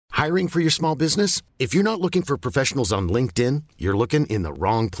Hiring for your small business? If you're not looking for professionals on LinkedIn, you're looking in the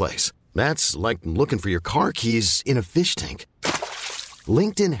wrong place. That's like looking for your car keys in a fish tank.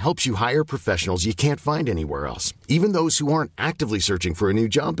 LinkedIn helps you hire professionals you can't find anywhere else, even those who aren't actively searching for a new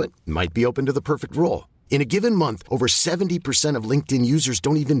job but might be open to the perfect role. In a given month, over 70% of LinkedIn users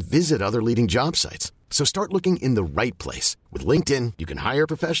don't even visit other leading job sites. So start looking in the right place. With LinkedIn, you can hire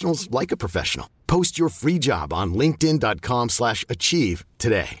professionals like a professional. Post your free job on linkedin.com/achieve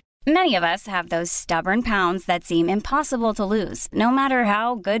today. Many of us have those stubborn pounds that seem impossible to lose, no matter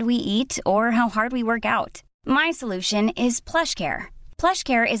how good we eat or how hard we work out. My solution is PlushCare.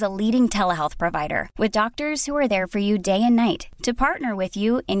 PlushCare is a leading telehealth provider with doctors who are there for you day and night to partner with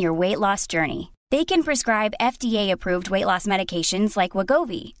you in your weight loss journey. They can prescribe FDA-approved weight loss medications like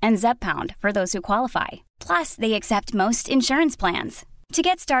Wegovy and Zepbound for those who qualify. Plus, they accept most insurance plans. To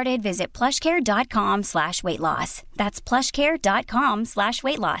get started, visit plushcare.com/weightloss. That's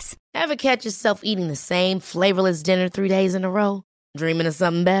plushcare.com/weightloss. Ever catch yourself eating the same flavorless dinner 3 days in a row? Dreaming of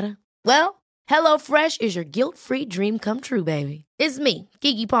something better? Well, HelloFresh is your guilt-free dream come true, baby. It's me,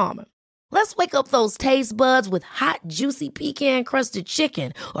 Keke Palmer. Let's wake up those taste buds with hot, juicy pecan-crusted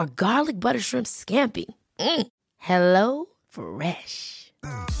chicken or garlic butter shrimp scampi. Hello Fresh.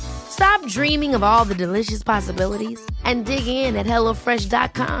 Stop dreaming of all the delicious possibilities and dig in at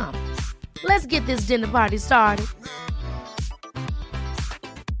HelloFresh.com. Let's get this dinner party started.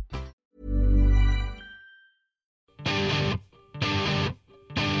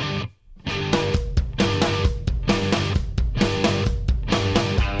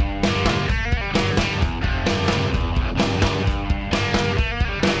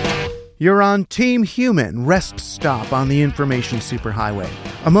 You're on Team Human, rest stop on the information superhighway.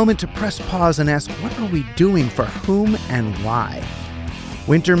 A moment to press pause and ask, what are we doing, for whom and why?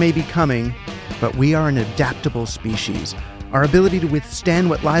 Winter may be coming, but we are an adaptable species. Our ability to withstand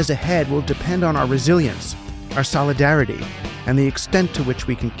what lies ahead will depend on our resilience, our solidarity, and the extent to which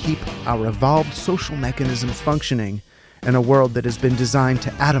we can keep our evolved social mechanisms functioning in a world that has been designed to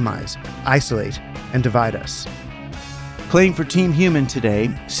atomize, isolate, and divide us. Playing for Team Human today,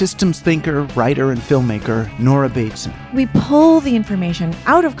 systems thinker, writer, and filmmaker Nora Bateson. We pull the information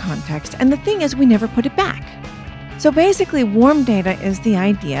out of context, and the thing is, we never put it back. So basically, warm data is the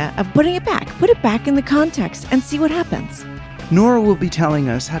idea of putting it back. Put it back in the context and see what happens. Nora will be telling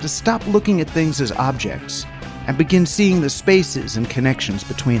us how to stop looking at things as objects and begin seeing the spaces and connections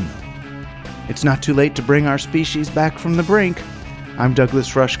between them. It's not too late to bring our species back from the brink. I'm Douglas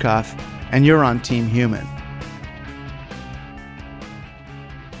Rushkoff, and you're on Team Human.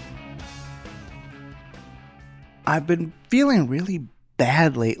 I've been feeling really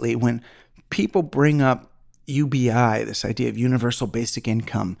bad lately when people bring up UBI, this idea of universal basic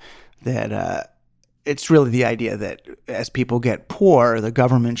income, that it's really the idea that as people get poor, the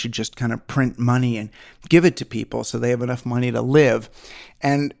government should just kind of print money and give it to people so they have enough money to live.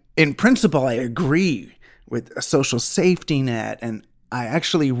 And in principle, I agree with a social safety net. And I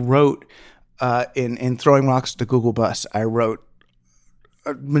actually wrote in Throwing Rocks at the Google Bus, I wrote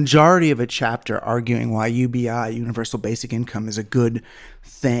a majority of a chapter arguing why UBI, universal basic income, is a good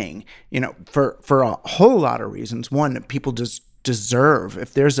thing, for a whole lot of reasons. One, that people just deserve,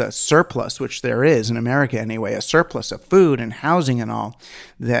 if there's a surplus, which there is in America anyway, a surplus of food and housing and all,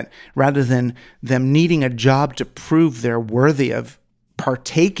 that rather than them needing a job to prove they're worthy of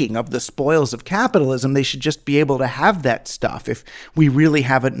partaking of the spoils of capitalism, they should just be able to have that stuff if we really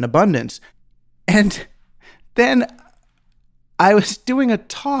have it in abundance. And then I was doing a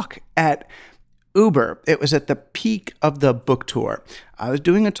talk at Uber. It was at the peak of the book tour. I was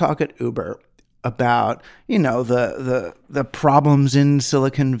doing a talk at Uber about, the problems in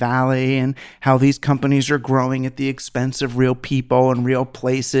Silicon Valley and how these companies are growing at the expense of real people and real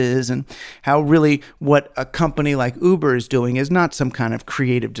places, and how really what a company like Uber is doing is not some kind of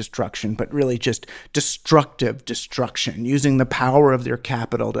creative destruction, but really just destructive destruction, using the power of their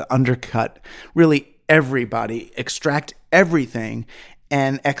capital to undercut really everybody, extract everything,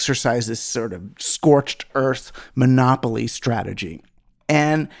 and exercise this sort of scorched earth monopoly strategy.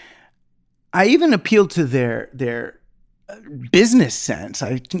 And I even appealed to their business sense.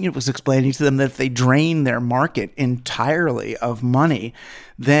 I was explaining to them that if they drain their market entirely of money,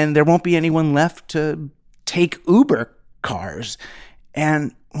 then there won't be anyone left to take Uber cars.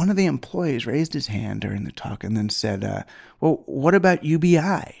 And one of the employees raised his hand during the talk and then said, well, what about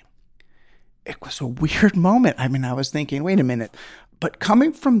UBI? It was a weird moment. I mean, I was thinking, wait a minute. But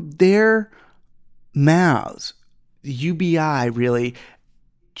coming from their mouths, the UBI really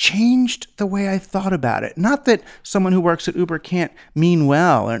changed the way I thought about it. Not that someone who works at Uber can't mean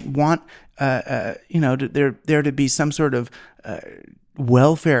well and want, there to be some sort of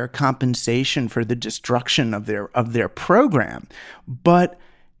welfare compensation for the destruction of their program. But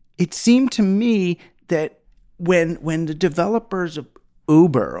it seemed to me that when the developers of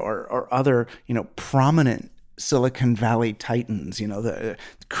Uber or other, prominent Silicon Valley titans, the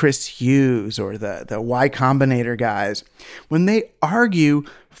Chris Hughes or the Y Combinator guys, when they argue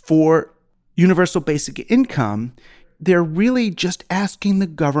for universal basic income, they're really just asking the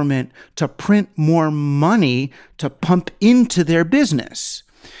government to print more money to pump into their business.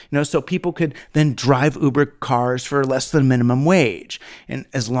 So people could then drive Uber cars for less than minimum wage. And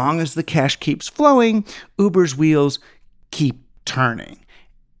as long as the cash keeps flowing, Uber's wheels keep turning.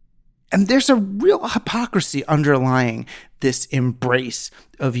 And there's a real hypocrisy underlying this embrace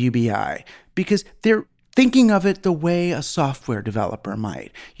of UBI, because they're thinking of it the way a software developer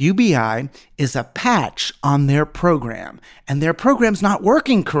might. UBI is a patch on their program, and their program's not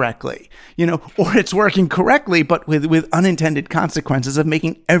working correctly, or it's working correctly, but with unintended consequences of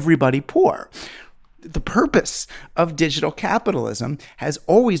making everybody poor. The purpose of digital capitalism has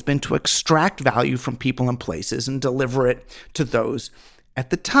always been to extract value from people and places and deliver it to those at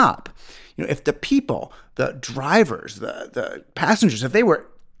the top. If the people, the drivers, the passengers, if they were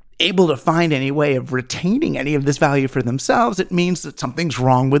able to find any way of retaining any of this value for themselves, it means that something's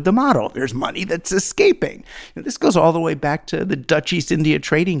wrong with the model. There's money that's escaping. This goes all the way back to the Dutch East India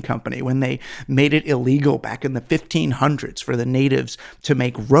Trading Company when they made it illegal back in the 1500s for the natives to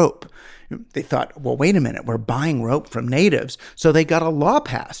make rope. They thought, well, wait a minute, we're buying rope from natives. So they got a law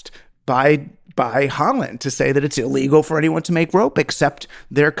passed by Holland to say that it's illegal for anyone to make rope except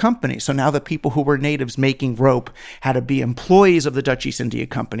their company. So now the people who were natives making rope had to be employees of the Dutch East India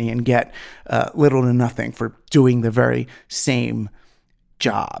Company and get little to nothing for doing the very same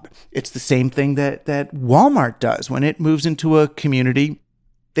job. It's the same thing that Walmart does when it moves into a community.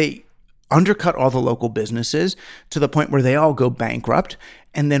 They undercut all the local businesses to the point where they all go bankrupt.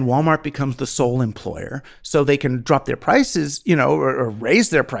 And then Walmart becomes the sole employer, so they can drop their prices, or raise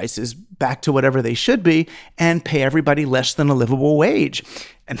their prices back to whatever they should be and pay everybody less than a livable wage.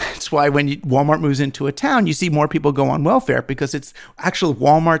 And that's why when Walmart moves into a town, you see more people go on welfare, because it's actually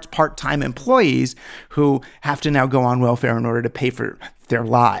Walmart's part-time employees who have to now go on welfare in order to pay for their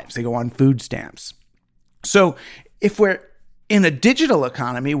lives. They go on food stamps. So if we're in a digital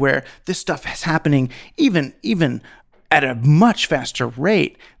economy where this stuff is happening even at a much faster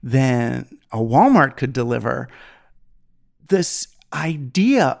rate than a Walmart could deliver, this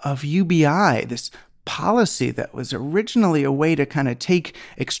idea of UBI, this policy that was originally a way to kind of take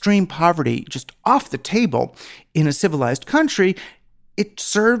extreme poverty just off the table in a civilized country, it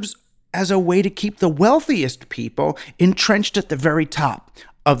serves as a way to keep the wealthiest people entrenched at the very top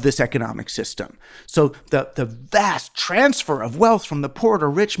of this economic system. So the vast transfer of wealth from the poor to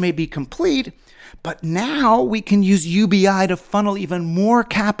rich may be complete, but now we can use UBI to funnel even more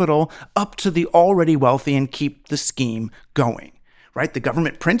capital up to the already wealthy and keep the scheme going, right? The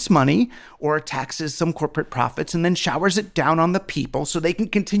government prints money or taxes some corporate profits and then showers it down on the people so they can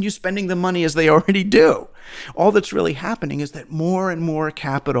continue spending the money as they already do. All that's really happening is that more and more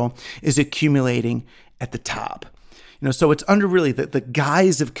capital is accumulating at the top. So it's under really the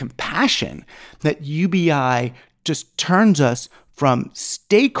guise of compassion that UBI just turns us from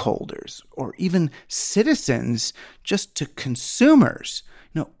stakeholders or even citizens just to consumers.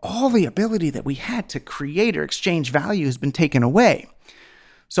 All the ability that we had to create or exchange value has been taken away.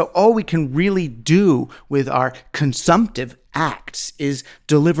 So all we can really do with our consumptive acts is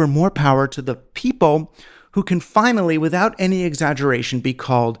deliver more power to the people who can finally, without any exaggeration, be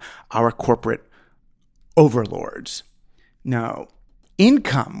called our corporate overlords. Now,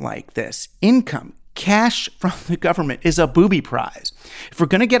 income like this, cash from the government, is a booby prize. If we're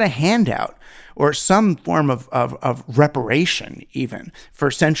going to get a handout or some form of reparation even for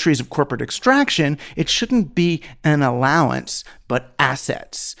centuries of corporate extraction, it shouldn't be an allowance, but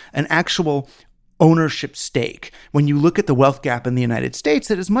assets, an actual ownership stake. When you look at the wealth gap in the United States,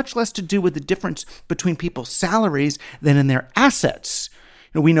 it has much less to do with the difference between people's salaries than in their assets.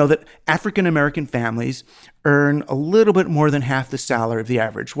 We know that African American families earn a little bit more than half the salary of the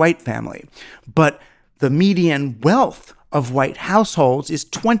average white family. But the median wealth of white households is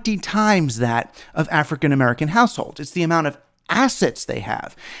 20 times that of African American households. It's the amount of assets they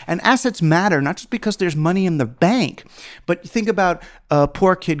have. And assets matter not just because there's money in the bank, but think about a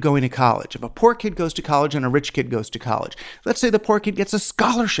poor kid going to college. If a poor kid goes to college and a rich kid goes to college, let's say the poor kid gets a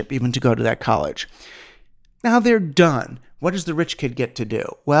scholarship even to go to that college. Now they're done. What does the rich kid get to do?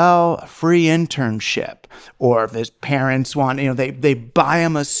 Well, a free internship. Or if his parents want, they buy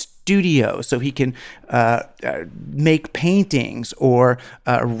him a studio so he can make paintings or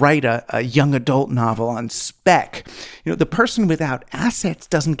write a young adult novel on spec. The person without assets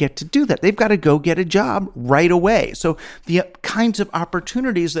doesn't get to do that. They've got to go get a job right away. So the kinds of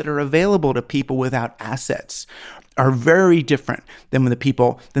opportunities that are available to people without assets are very different than the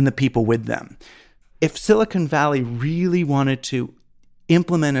people with them. If Silicon Valley really wanted to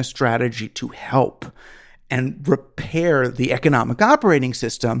implement a strategy to help and repair the economic operating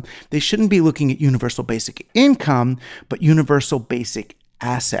system, they shouldn't be looking at universal basic income, but universal basic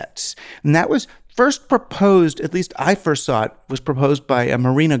assets. And that was first proposed, at least I first saw it, was proposed by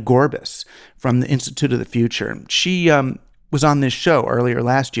Marina Gorbis from the Institute of the Future. She was on this show earlier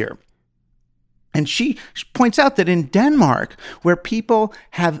last year. And she points out that in Denmark, where people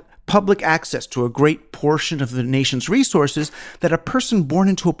have public access to a great portion of the nation's resources, that a person born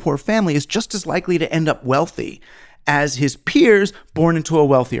into a poor family is just as likely to end up wealthy as his peers born into a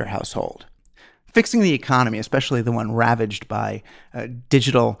wealthier household. Fixing the economy, especially the one ravaged by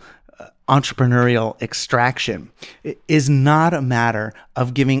digital entrepreneurial extraction, is not a matter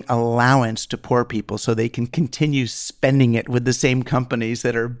of giving allowance to poor people so they can continue spending it with the same companies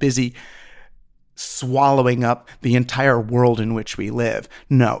that are busy swallowing up the entire world in which we live.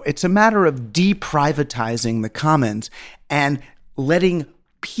 No, it's a matter of deprivatizing the commons and letting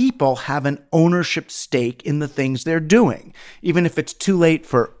people have an ownership stake in the things they're doing. Even if it's too late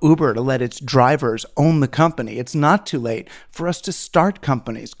for Uber to let its drivers own the company, it's not too late for us to start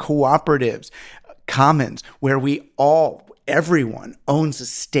companies, cooperatives, commons, where everyone owns a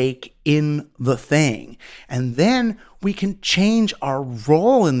stake in the thing. And then we can change our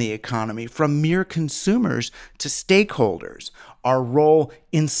role in the economy from mere consumers to stakeholders, our role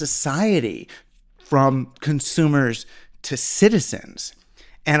in society from consumers to citizens,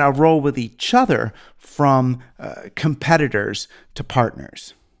 and our role with each other from competitors to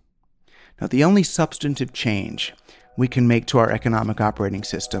partners. Now, the only substantive change we can make to our economic operating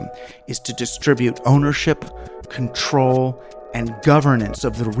system is to distribute ownership, control, and governance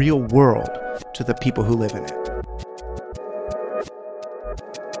of the real world to the people who live in it.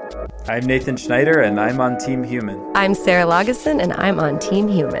 I'm Nathan Schneider, and I'm on Team Human. I'm Sarah Lageson, and I'm on Team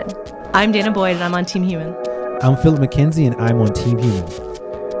Human. I'm Dana Boyd, and I'm on Team Human. I'm Philip McKenzie, and I'm on Team Human.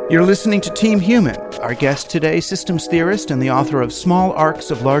 You're listening to Team Human. Our guest today, systems theorist and the author of Small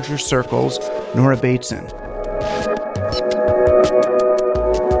Arcs of Larger Circles, Nora Bateson.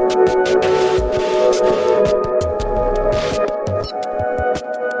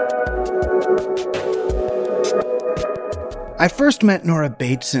 I first met Nora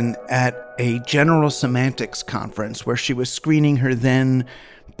Bateson at a General Semantics conference where she was screening her then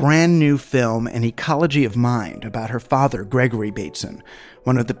brand new film, An Ecology of Mind, about her father, Gregory Bateson,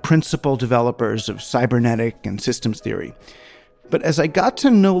 one of the principal developers of cybernetic and systems theory. But as I got to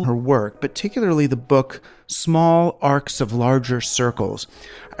know her work, particularly the book Small Arcs of Larger Circles,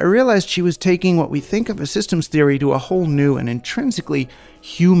 I realized she was taking what we think of as systems theory to a whole new and intrinsically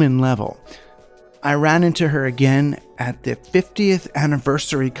human level. I ran into her again at the 50th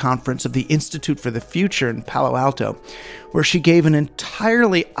anniversary conference of the Institute for the Future in Palo Alto, where she gave an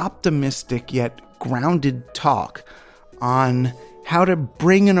entirely optimistic yet grounded talk on how to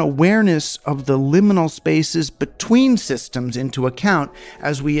bring an awareness of the liminal spaces between systems into account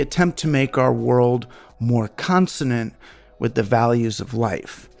as we attempt to make our world more consonant with the values of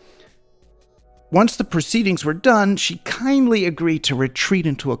life. Once the proceedings were done, she kindly agreed to retreat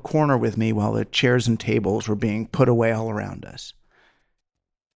into a corner with me while the chairs and tables were being put away all around us.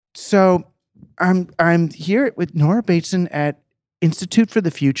 So I'm here with Nora Bateson at Institute for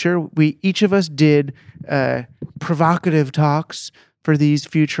the Future. Each of us did provocative talks for these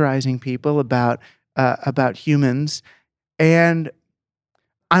futurizing people about humans, and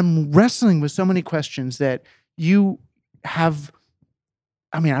I'm wrestling with so many questions that you have.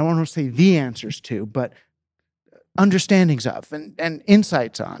 I mean, I don't want to say the answers to, but understandings of and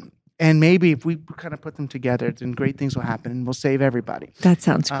insights on. And maybe if we kind of put them together, then great things will happen and we'll save everybody. That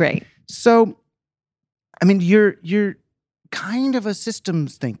sounds great. So, I mean, you're kind of a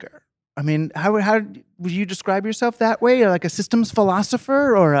systems thinker. I mean, how would you describe yourself that way? Or like a systems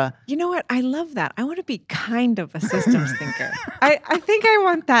philosopher or a... You know what? I love that. I want to be kind of a systems thinker. I think I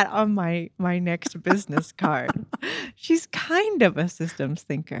want that on my next business card. She's kind of a systems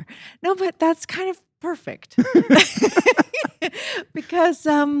thinker. No, but that's kind of perfect. Because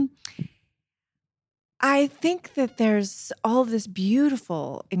I think that there's all this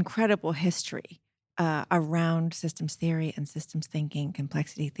beautiful, incredible history around systems theory and systems thinking,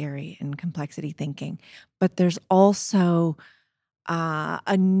 complexity theory and complexity thinking. But there's also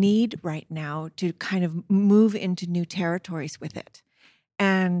a need right now to kind of move into new territories with it.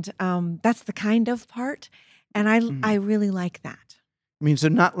 And that's the kind of part. And I really like that. I mean, so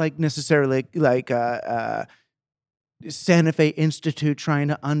not like necessarily like Santa Fe Institute trying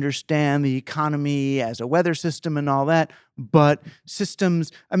to understand the economy as a weather system and all that, but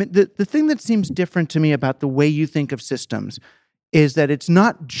systems. I mean, the thing that seems different to me about the way you think of systems is that it's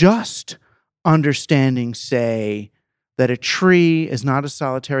not just understanding, say, that a tree is not a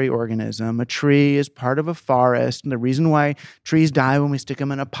solitary organism. A tree is part of a forest. And the reason why trees die when we stick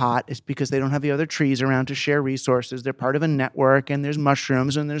them in a pot is because they don't have the other trees around to share resources. They're part of a network, and there's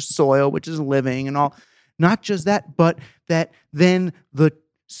mushrooms, and there's soil, which is living and all. Not just that, but that then the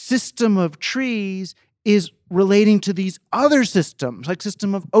system of trees is relating to these other systems, like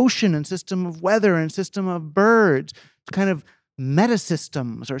system of ocean and system of weather and system of birds, kind of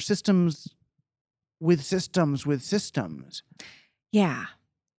metasystems or systems with systems with systems. Yeah.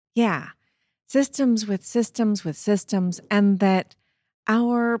 Yeah. Systems with systems with systems, and that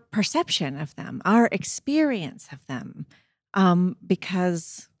our perception of them, our experience of them,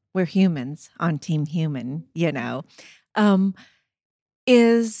 because we're humans on Team Human,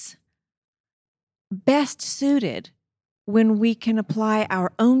 is best suited when we can apply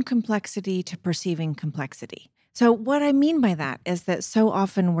our own complexity to perceiving complexity. So what I mean by that is that so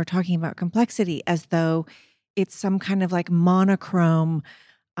often we're talking about complexity as though it's some kind of like monochrome,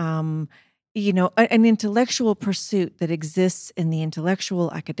 an intellectual pursuit that exists in the intellectual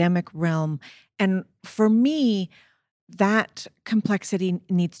academic realm. And for me, that complexity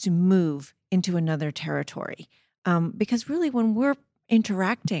needs to move into another territory. Because really when we're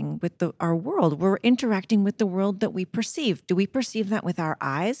interacting with our world, we're interacting with the world that we perceive. Do we perceive that with our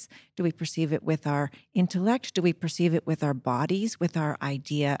eyes? Do we perceive it with our intellect? Do we perceive it with our bodies, with our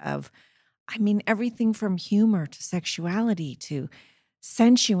idea of, everything from humor to sexuality to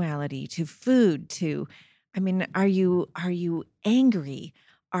sensuality to food to, are you angry?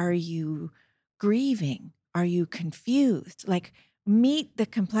 Are you grieving? Are you confused? Like, meet the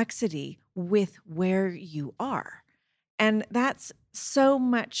complexity with where you are. And that's so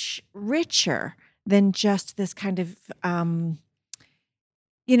much richer than just this kind of,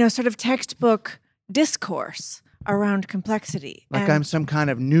 sort of textbook discourse around complexity. Like I'm some kind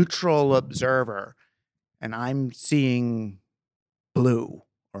of neutral observer and I'm seeing blue,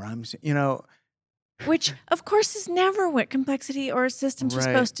 or I'm, Which, of course, is never what complexity or systems are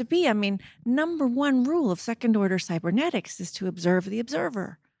supposed to be. Number one rule of second-order cybernetics is to observe the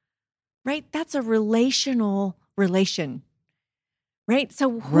observer, right? That's a relational relation, right?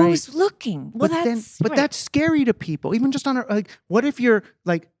 So who's looking? Well, but that's scary to people. Even just on what if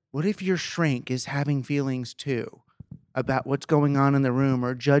your shrink is having feelings too about what's going on in the room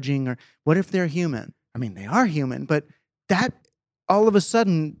or judging, or what if they're human? They are human, but that all of a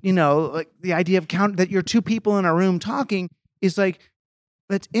sudden, like the idea of that you're two people in a room talking is like,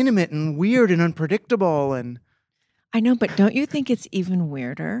 that's intimate and weird and unpredictable. And I know, but don't you think it's even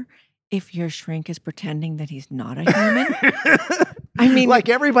weirder if your shrink is pretending that he's not a human? Like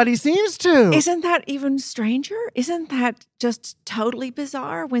everybody seems to. Isn't that even stranger? Isn't that just totally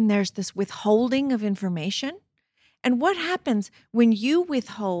bizarre when there's this withholding of information? And what happens when you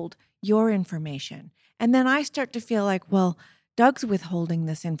withhold your information? And then I start to feel like, well, Doug's withholding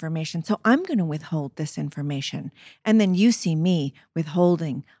this information, so I'm going to withhold this information. And then you see me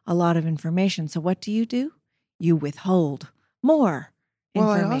withholding a lot of information. So what do? You withhold more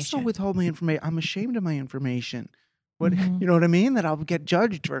information. Well, I also withhold my information. I'm ashamed of my information. What You know what I mean? That I'll get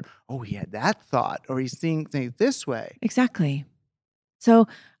judged for, he had that thought, or he's seeing things this way. Exactly. So,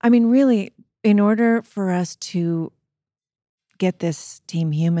 really, in order for us to get this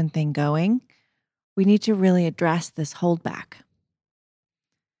Team Human thing going, we need to really address this holdback.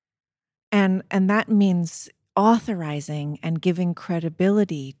 And that means authorizing and giving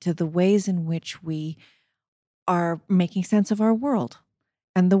credibility to the ways in which we are making sense of our world.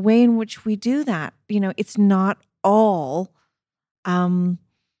 And the way in which we do that, it's not all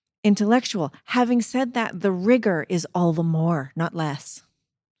intellectual. Having said that, the rigor is all the more, not less.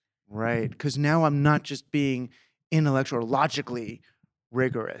 Right. Because now I'm not just being intellectual or logically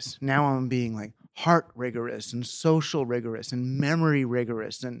rigorous. Now I'm being like heart rigorous and social rigorous and memory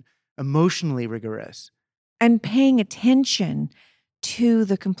rigorous and emotionally rigorous. And paying attention to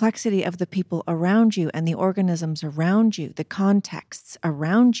the complexity of the people around you and the organisms around you, the contexts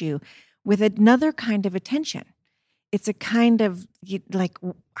around you, with another kind of attention. It's a kind of like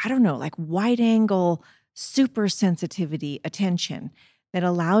wide angle, super sensitivity attention that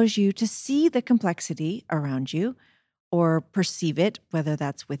allows you to see the complexity around you or perceive it, whether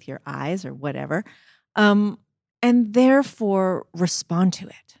that's with your eyes or whatever, and therefore respond to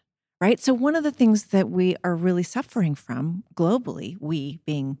it. right? So one of the things that we are really suffering from globally, we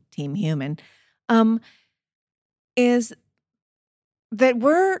being Team Human, is that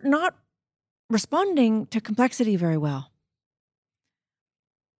we're not responding to complexity very well.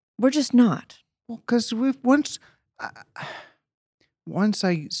 We're just not. Well, because once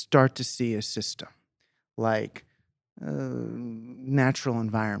I start to see a system like natural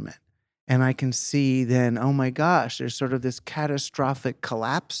environment, and I can see then, oh my gosh, there's sort of this catastrophic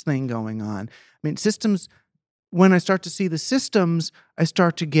collapse thing going on. I mean, systems, when I start to see the systems, I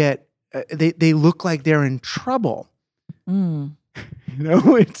start to get, they look like they're in trouble.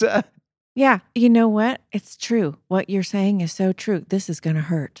 It's Yeah, you know what? It's true. What you're saying is so true. This is going to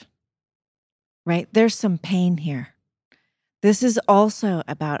hurt, right? There's some pain here. This is also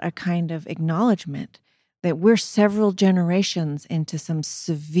about a kind of acknowledgement that we're several generations into some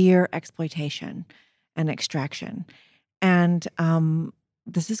severe exploitation and extraction. And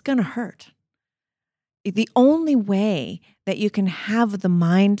this is going to hurt. The only way that you can have the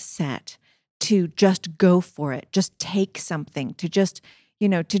mindset to just go for it, just take something, to just,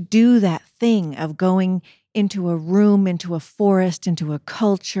 to do that thing of going into a room, into a forest, into a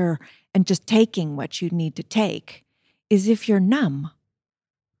culture, and just taking what you need to take, is if you're numb.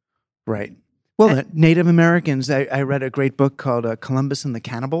 Right. Well, Native Americans, I read a great book called Columbus and the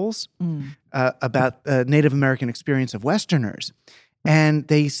Cannibals about Native American experience of Westerners. And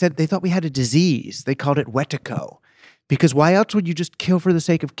they said they thought we had a disease. They called it Wetico. Because why else would you just kill for the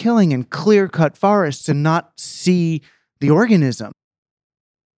sake of killing and clear-cut forests and not see the organism?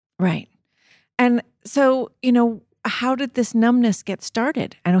 Right. And so, how did this numbness get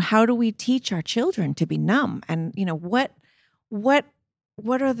started? And how do we teach our children to be numb? And,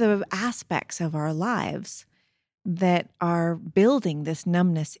 what are the aspects of our lives that are building this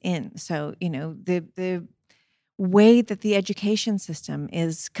numbness in? So, the way that the education system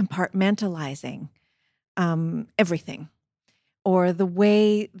is compartmentalizing everything, or the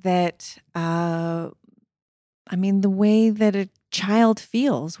way that, the way that a child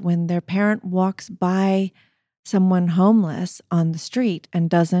feels when their parent walks by someone homeless on the street and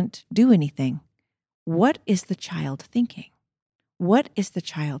doesn't do anything. What is the child thinking? What is the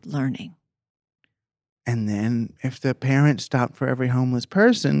child learning? And then if the parents stop for every homeless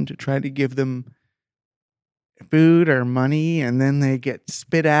person to try to give them food or money, and then they get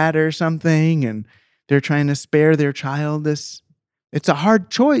spit at or something, and they're trying to spare their child this, it's a hard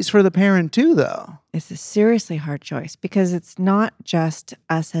choice for the parent too, though. It's a seriously hard choice because it's not just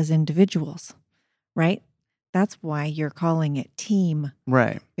us as individuals, right? That's why you're calling it team.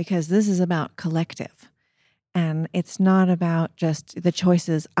 Right. Because this is about collective. And it's not about just the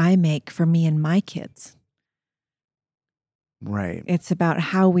choices I make for me and my kids. Right. It's about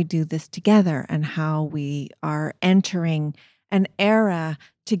how we do this together and how we are entering an era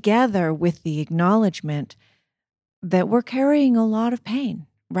together with the acknowledgement that we're carrying a lot of pain,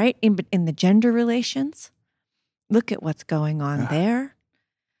 right? In the gender relations, look at what's going on there.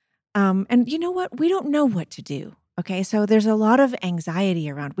 And you know what? We don't know what to do. Okay. So there's a lot of anxiety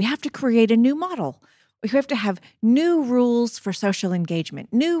around. We have to create a new model. We have to have new rules for social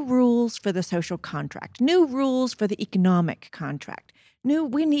engagement, new rules for the social contract, new rules for the economic contract.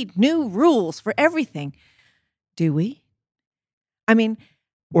 We need new rules for everything. Do we?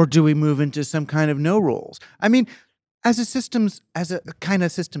 Or do we move into some kind of no rules? As a kind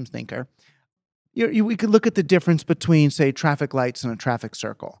of systems thinker, we could look at the difference between, say, traffic lights and a traffic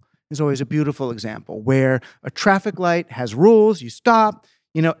circle. There's always a beautiful example where a traffic light has rules, you stop,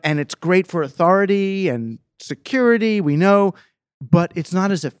 and it's great for authority and security, we know, but it's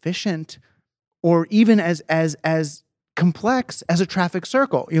not as efficient or even as complex as a traffic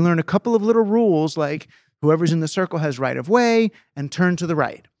circle. You learn a couple of little rules like whoever's in the circle has right of way and turn to the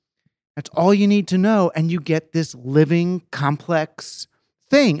right. That's all you need to know, and you get this living, complex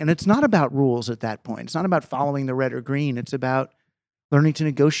thing. And it's not about rules at that point. It's not about following the red or green. It's about learning to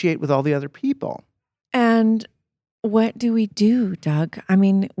negotiate with all the other people. And what do we do, Doug?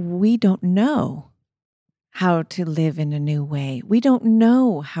 We don't know how to live in a new way. We don't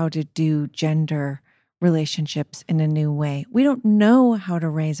know how to do gender relationships in a new way. We don't know how to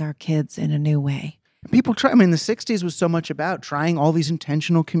raise our kids in a new way. People try. The 60s was so much about trying all these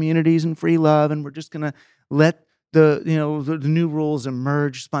intentional communities and free love, and we're just going to let the new rules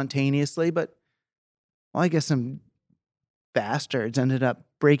emerge spontaneously. But, I guess some bastards ended up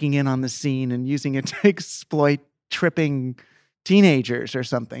breaking in on the scene and using it to exploit tripping teenagers or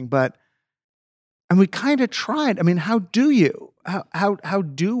something. And we kind of tried. How do you? How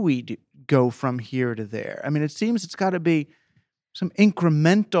do we go from here to there? It seems it's got to be some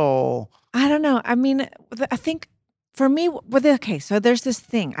incremental. I don't know. I think for me, so there's this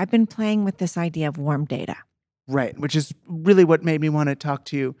thing. I've been playing with this idea of warm data. Right, which is really what made me want to talk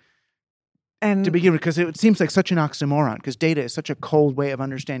to you And to begin with, because it seems like such an oxymoron, because data is such a cold way of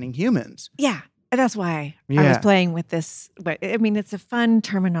understanding humans. yeah, that's why I was playing with this. But I mean, it's a fun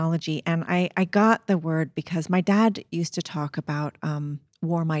terminology. And I got the word because my dad used to talk about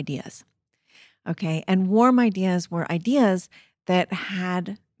warm ideas. Okay. And warm ideas were ideas that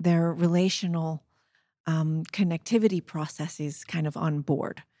had their relational connectivity processes kind of on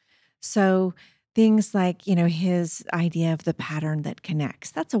board. So things like, his idea of the pattern that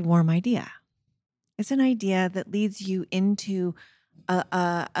connects, that's a warm idea. It's an idea that leads you into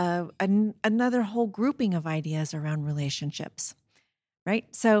another whole grouping of ideas around relationships, right?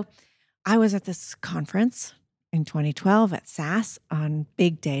 So I was at this conference in 2012 at SAS on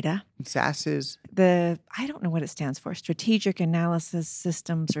big data. SAS is? I don't know what it stands for, Strategic Analysis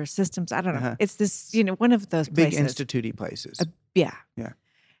Systems or Systems. I don't know. It's this, one of those big places. institute-y places. Yeah. Yeah.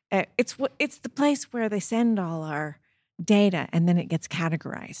 It's the place where they send all our data and then it gets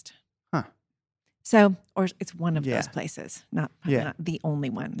categorized. Huh. So, or it's one of those places, not the only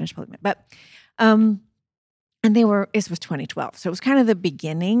one. There's probably, but, and this was 2012. So it was kind of the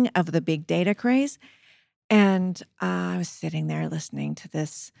beginning of the big data craze. And I was sitting there listening to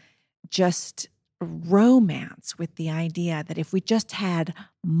this just romance with the idea that if we just had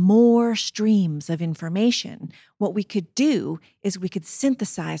more streams of information, what we could do is we could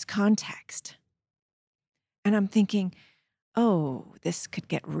synthesize context. And I'm thinking, oh, this could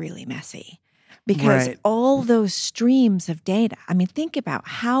get really messy. Because all those streams of data, I mean, think about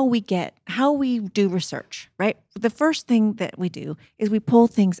how we do research, right? The first thing that we do is we pull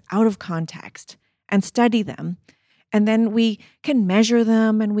things out of context and study them. And then we can measure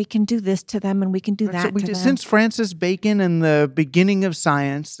them and we can do this to them and we can do that to them. Since Francis Bacon and the beginning of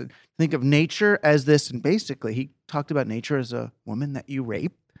science, think of nature as this, and basically he talked about nature as a woman that you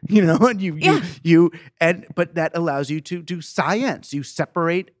rape. But that allows you to do science. You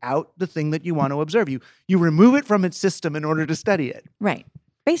separate out the thing that you want to observe. You remove it from its system in order to study it. Right.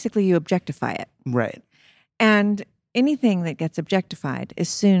 Basically, you objectify it. Right. And anything that gets objectified is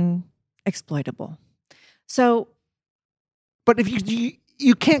soon exploitable. So, but if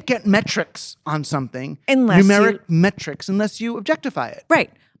you can't get metrics on something, metrics, unless you objectify it.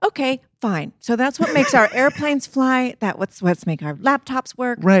 Right. Okay, fine. So that's what makes our airplanes fly. What's make our laptops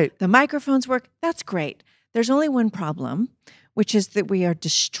work. Right. The microphones work. That's great. There's only one problem, which is that we are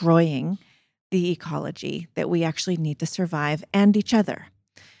destroying the ecology that we actually need to survive and each other.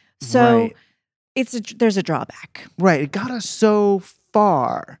 So there's a drawback. Right. It got us so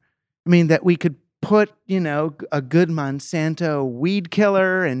far. I mean, that we could put, a good Monsanto weed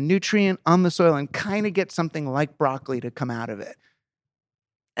killer and nutrient on the soil and kind of get something like broccoli to come out of it.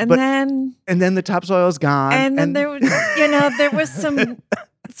 And then the topsoil is gone. And then there was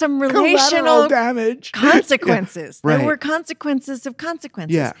some relational damage consequences. Yeah. There were consequences of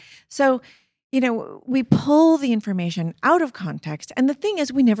consequences. Yeah. So, we pull the information out of context, and the thing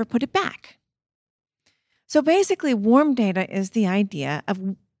is, we never put it back. So basically, warm data is the idea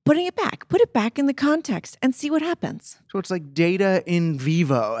of putting it back. Put it back in the context and see what happens. So it's like data in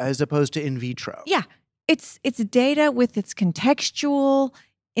vivo as opposed to in vitro. Yeah. It's data with its contextual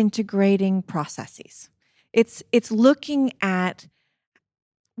integrating processes. It's looking at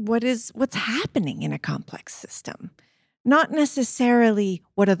what's happening in a complex system. Not necessarily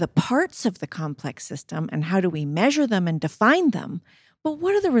what are the parts of the complex system and how do we measure them and define them, but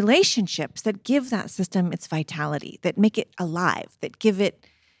what are the relationships that give that system its vitality, that make it alive, that give it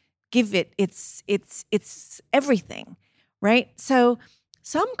its everything, right? So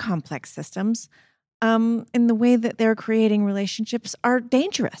some complex systems, in the way that they're creating relationships, are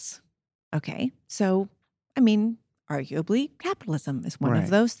dangerous. Okay, so arguably, capitalism is one of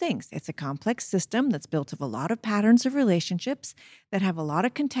those things. It's a complex system that's built of a lot of patterns of relationships that have a lot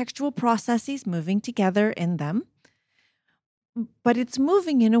of contextual processes moving together in them. But it's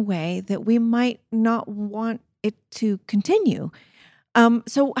moving in a way that we might not want it to continue.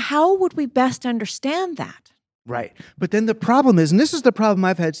 So how would we best understand that? Right. But then the problem is, and this is the problem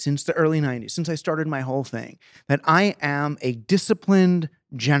I've had since the early 90s, since I started my whole thing, that I am a disciplined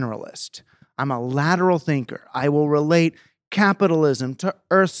generalist. I'm a lateral thinker. I will relate capitalism to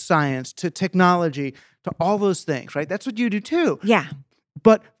earth science, to technology, to all those things, right? That's what you do too. Yeah.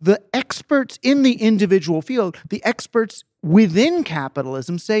 But the experts in the individual field, the experts within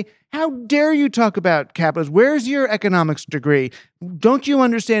capitalism say, how dare you talk about capitalism? Where's your economics degree? Don't you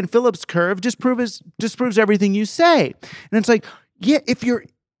understand Phillips curve disproves everything you say? And it's like, yeah, if you're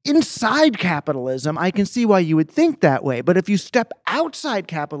inside capitalism, I can see why you would think that way. But if you step outside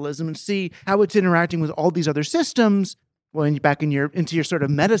capitalism and see how it's interacting with all these other systems, well, back into your sort of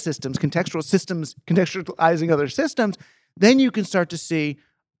meta systems, contextual systems, contextualizing other systems, then you can start to see,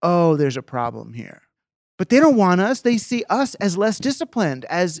 oh, there's a problem here. But they don't want us. They see us as less disciplined,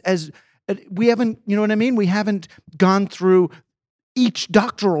 as we haven't, you know what I mean? We haven't gone through each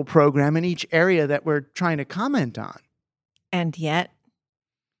doctoral program in each area that we're trying to comment on. And yet,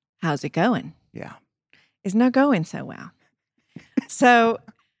 how's it going? Yeah. It's not going so well. So,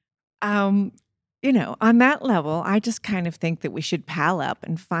 on that level, I just kind of think that we should pal up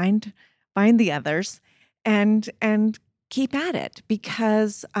and find the others and keep at it.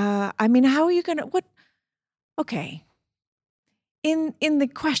 Because, how are you going to, okay. In the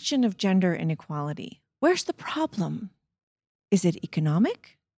question of gender inequality, where's the problem? Is it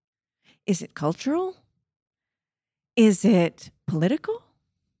economic? Is it cultural? Is it political?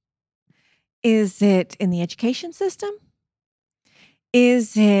 Is it in the education system?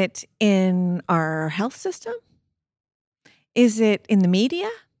 Is it in our health system? Is it in the media?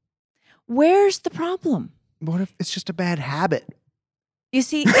 Where's the problem? What if it's just a bad habit? You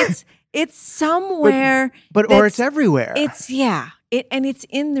see, it's somewhere, or it's everywhere. It's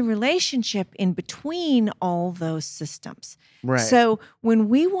in the relationship in between all those systems. Right. So when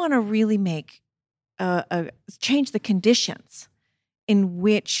we want to really make change the conditions in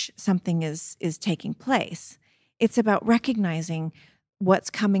which something is taking place, it's about recognizing what's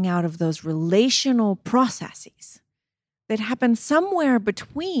coming out of those relational processes that happen somewhere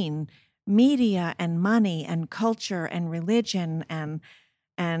between media and money and culture and religion and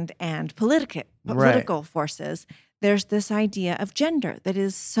political forces. There's this idea of gender that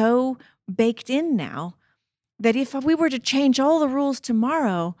is so baked in now that if we were to change all the rules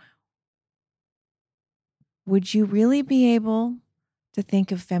tomorrow, would you really be able to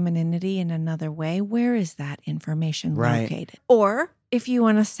think of femininity in another way? Where is that information located? Or if you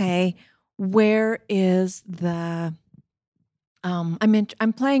want to say, where is the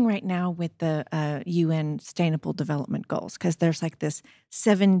I'm playing right now with the UN Sustainable Development Goals, because there's like this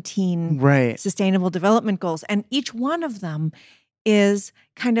 17 Sustainable Development Goals, and each one of them is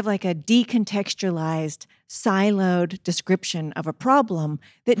kind of like a decontextualized, siloed description of a problem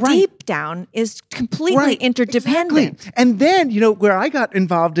that deep down is completely interdependent. Exactly. And then, where I got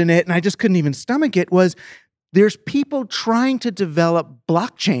involved in it and I just couldn't even stomach it was there's people trying to develop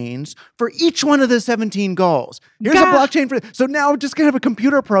blockchains for each one of the 17 goals. Here's a blockchain so now we're just going to have a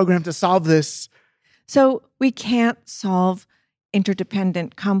computer program to solve this. So we can't solve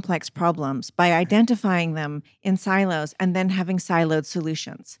interdependent, complex problems by identifying them in silos and then having siloed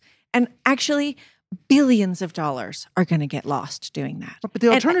solutions. And actually, billions of dollars are going to get lost doing that. But the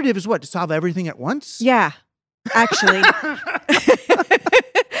alternative is what? To solve everything at once? Yeah, actually.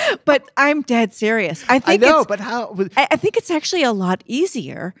 But I'm dead serious. I know, but how? I think it's actually a lot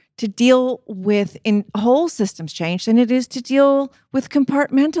easier to deal with in whole systems change than it is to deal with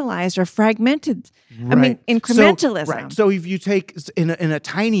compartmentalized or fragmented. Incrementalism. So if you take in a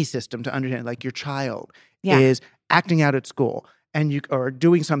tiny system to understand, like your child is acting out at school and you are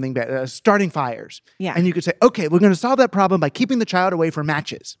doing something bad, starting fires. Yeah. And you could say, okay, we're going to solve that problem by keeping the child away from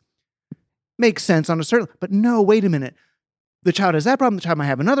matches. Makes sense on a certain, but no, wait a minute. The child has that problem, the child might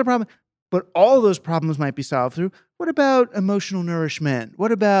have another problem, but all those problems might be solved through, what about emotional nourishment?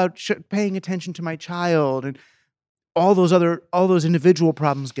 What about paying attention to my child? And all those individual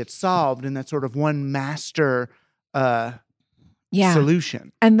problems get solved in that sort of one master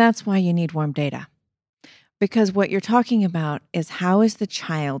solution. And that's why you need warm data. Because what you're talking about is how is the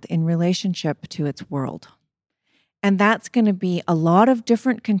child in relationship to its world? And that's going to be a lot of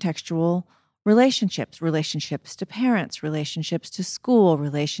different contextual relationships to parents, relationships to school,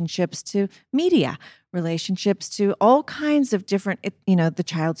 relationships to media, relationships to all kinds of different, the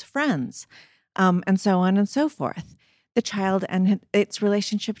child's friends, and so on and so forth. The child and its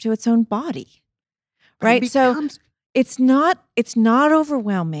relationship to its own body, right? So it's not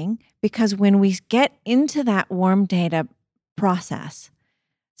overwhelming, because when we get into that warm data process,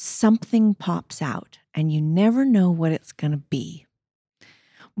 something pops out and you never know what it's going to be.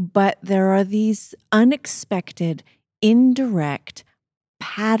 But there are these unexpected, indirect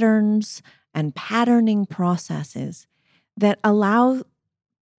patterns and patterning processes that allow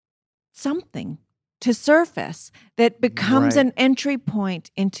something to surface that becomes an entry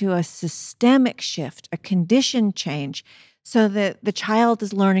point into a systemic shift, a condition change, so that the child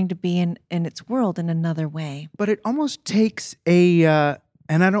is learning to be in its world in another way. But it almost takes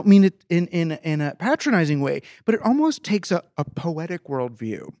and I don't mean it in a patronizing way, but it almost takes a poetic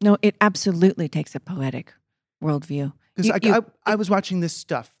worldview. No, it absolutely takes a poetic worldview. Because I was watching this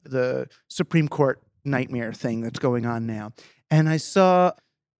stuff, the Supreme Court nightmare thing that's going on now, and I saw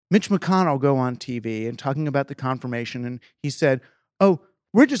Mitch McConnell go on TV and talking about the confirmation, and he said, "Oh,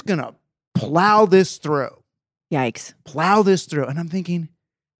 we're just going to plow this through." Yikes. Plow this through. And I'm thinking,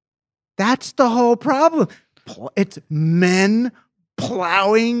 that's the whole problem. It's men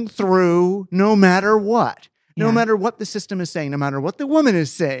plowing through no matter what. No matter what the system is saying, no matter what the woman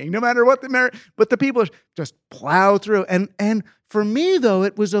is saying, no matter what but the people just plow through. And for me, though,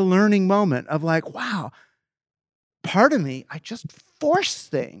 it was a learning moment of like, wow, part of me, I just force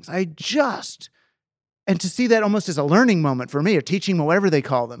things. And to see that almost as a learning moment for me, or teaching, whatever they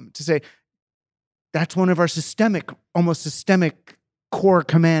call them, to say, that's one of our almost systemic core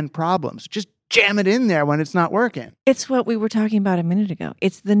command problems. Just jam it in there when it's not working. It's what we were talking about a minute ago.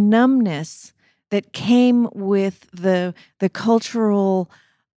 It's the numbness that came with the cultural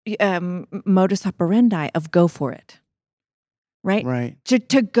modus operandi of go for it, right? Right.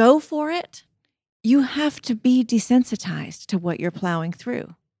 To go for it, you have to be desensitized to what you're plowing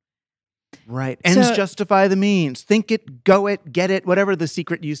through. Right. Ends justify the means. Think it, go it, get it, whatever the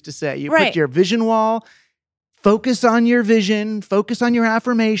secret used to say. You put your vision wall, focus on your vision, focus on your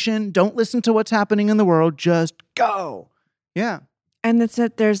affirmation. Don't listen to what's happening in the world. Just go. Yeah. And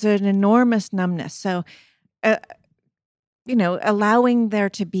there's an enormous numbness. So, allowing there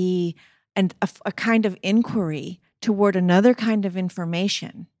to be a kind of inquiry toward another kind of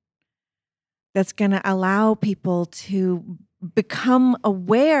information that's going to allow people to become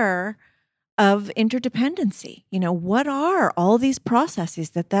aware of interdependency. What are all these processes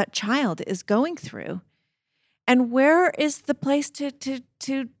that child is going through, and where is the place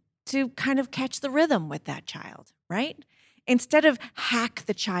to kind of catch the rhythm with that child, right? Instead of hack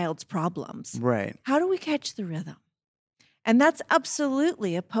the child's problems, right? How do we catch the rhythm? And that's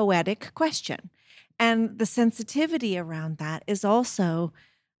absolutely a poetic question, and the sensitivity around that is also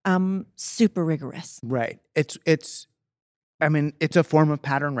super rigorous, right? It's a form of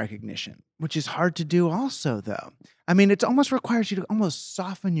pattern recognition, which is hard to do also, though. It almost requires you to almost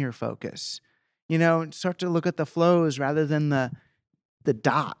soften your focus, and start to look at the flows rather than the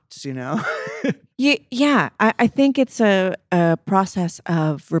dots, Yeah, I think it's a process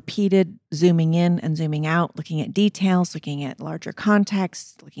of repeated zooming in and zooming out, looking at details, looking at larger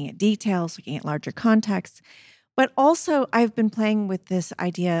contexts, looking at details, looking at larger contexts. But also, I've been playing with this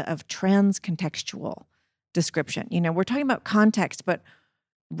idea of transcontextual description. We're talking about context, but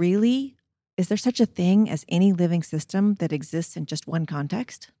really, is there such a thing as any living system that exists in just one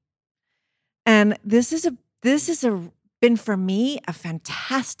context? And this has been for me a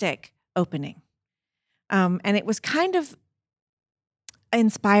fantastic opening, and it was kind of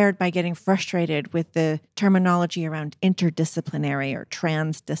inspired by getting frustrated with the terminology around interdisciplinary or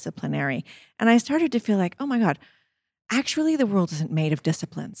transdisciplinary, and I started to feel like, oh my God, actually, the world isn't made of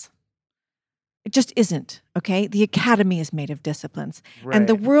disciplines. It just isn't, okay? The academy is made of disciplines, and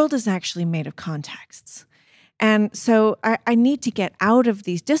the world is actually made of contexts. And so I need to get out of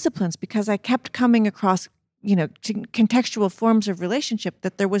these disciplines because I kept coming across, contextual forms of relationship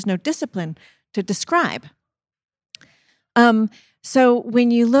that there was no discipline to describe. So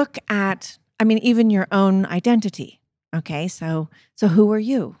when you look at, even your own identity, okay? So who are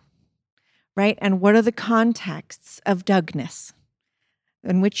you, right? And what are the contexts of Dougness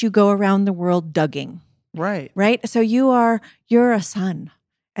in which you go around the world dugging? Right. Right? So you're a son.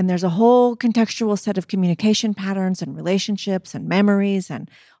 And there's a whole contextual set of communication patterns and relationships and memories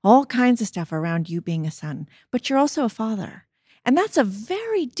and all kinds of stuff around you being a son. But you're also a father. And that's a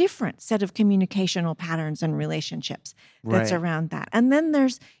very different set of communicational patterns and relationships that's around that. And then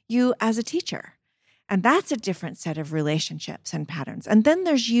there's you as a teacher. And that's a different set of relationships and patterns. And then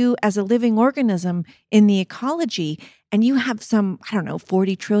there's you as a living organism in the ecology. And you have some,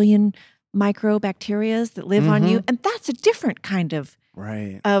 40 trillion microbacterias that live on you. And that's a different kind of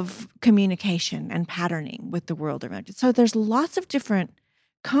communication and patterning with the world around you. So there's lots of different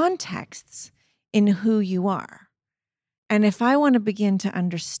contexts in who you are. And if I want to begin to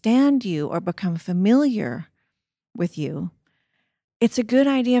understand you or become familiar with you, it's a good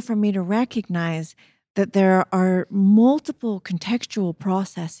idea for me to recognize that there are multiple contextual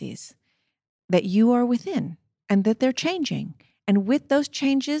processes that you are within and that they're changing. And with those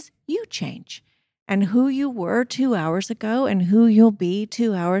changes, you change. And who you were 2 hours ago and who you'll be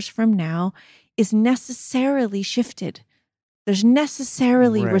 2 hours from now is necessarily shifted. There's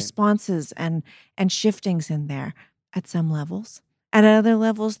necessarily responses and shiftings in there at some levels. At other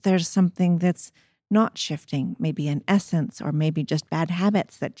levels, there's something that's not shifting, maybe an essence or maybe just bad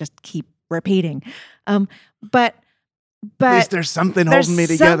habits that just keep repeating. But at least there's something holding me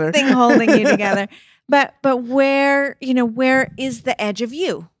together. Something holding you together. But where is the edge of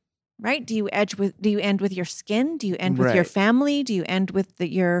you? Right? Do you end with your skin? Do you end with your family? Do you end with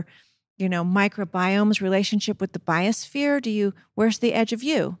your microbiome's relationship with the biosphere? Where's the edge of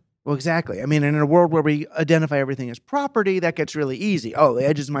you? Well, exactly. I mean, in a world where we identify everything as property, that gets really easy. Oh, the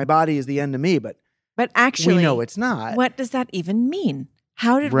edge of my body is the end of me, but actually, we know it's not. What does that even mean?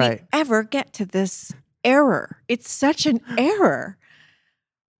 How did we ever get to this error? It's such an error.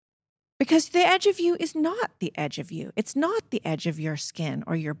 Because the edge of you is not the edge of you. It's not the edge of your skin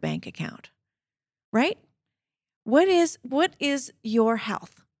or your bank account, right? What is your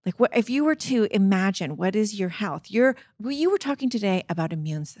health? Like, what if you were to imagine what is your health? You were talking today about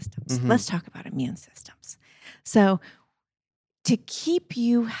immune systems. Mm-hmm. Let's talk about immune systems. So, to keep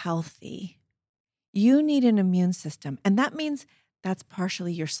you healthy, you need an immune system, and that means that's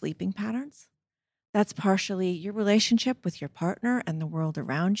partially your sleeping patterns. That's partially your relationship with your partner and the world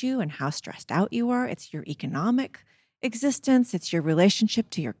around you and how stressed out you are. It's your economic existence. It's your relationship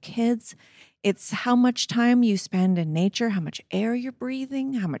to your kids. It's how much time you spend in nature, how much air you're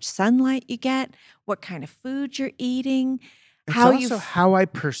breathing, how much sunlight you get, what kind of food you're eating. It's also how I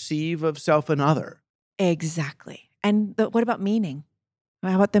perceive of self and other. Exactly. And what about meaning?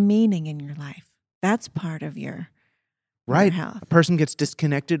 How about the meaning in your life? That's part of your health. A person gets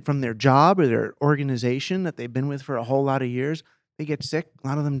disconnected from their job or their organization that they've been with for a whole lot of years. They get sick. A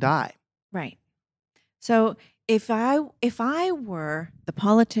lot of them die. Right. So if I were the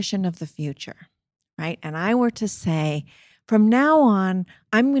politician of the future, right, and I were to say, from now on,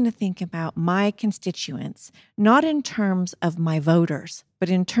 I'm going to think about my constituents, not in terms of my voters, but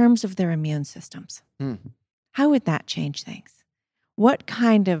in terms of their immune systems. How would that change things? What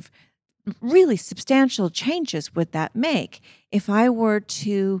kind of really substantial changes would that make if I were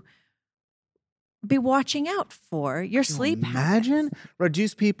to be watching out for your sleep habits? Imagine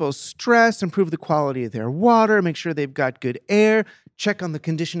reduce people's stress, improve the quality of their water, make sure they've got good air, check on the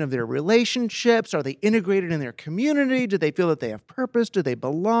condition of their relationships. Are they integrated in their community? Do they feel that they have purpose? Do they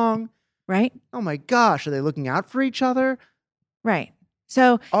belong? Right. Oh my gosh, are they looking out for each other? Right.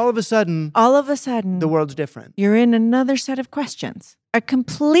 So all of a sudden, the world's different. You're in another set of questions, a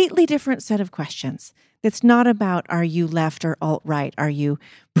completely different set of questions. It's not about, are you left or alt-right? Are you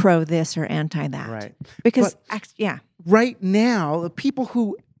pro this or anti that? Right. Because, right now, the people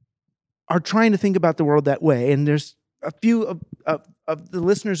who are trying to think about the world that way, and there's a few of the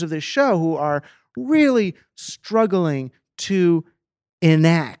listeners of this show who are really struggling to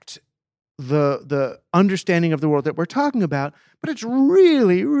enact the understanding of the world that we're talking about, but it's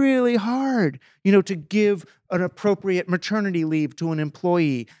really, really hard, to give an appropriate maternity leave to an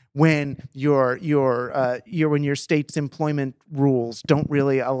employee when your state's employment rules don't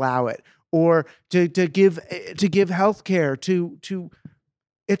really allow it, or to give health care to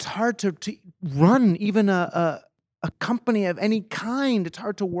it's hard to run even a company of any kind. It's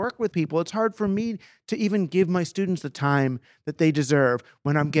hard to work with people. It's hard for me to even give my students the time that they deserve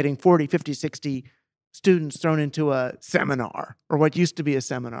when I'm getting 40, 50, 60 students thrown into a seminar or what used to be a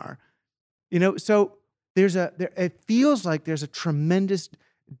seminar. So it feels like there's a tremendous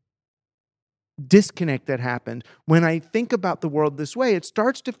disconnect that happened. When I think about the world this way, it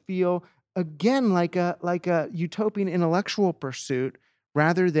starts to feel again like a utopian intellectual pursuit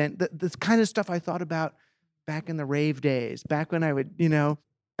rather than the kind of stuff I thought about back in the rave days, back when I would,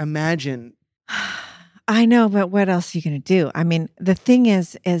 imagine. I know, but what else are you going to do? I mean, the thing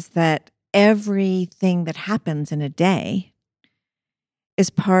is that everything that happens in a day is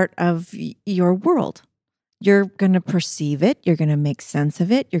part of your world. You're going to perceive it. You're going to make sense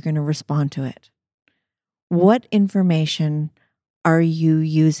of it. You're going to respond to it. What information are you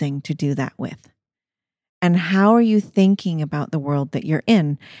using to do that with? And how are you thinking about the world that you're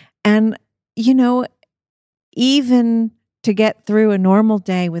in? And, even to get through a normal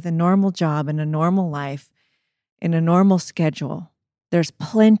day with a normal job and a normal life in a normal schedule, there's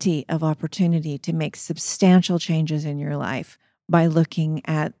plenty of opportunity to make substantial changes in your life by looking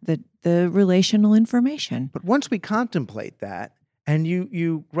at the relational information. But once we contemplate that, and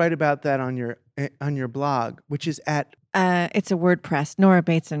you write about that on your blog, which is at it's a WordPress. Nora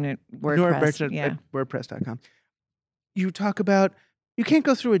Bateson at WordPress. Nora Bateson at WordPress.com. You talk about you can't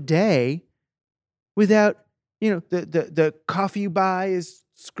go through a day without the coffee you buy is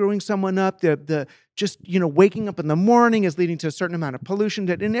screwing someone up. The just waking up in the morning is leading to a certain amount of pollution.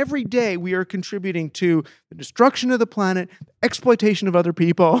 And every day we are contributing to the destruction of the planet, exploitation of other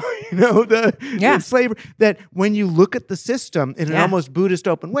people. The slavery. That when you look at the system in an almost Buddhist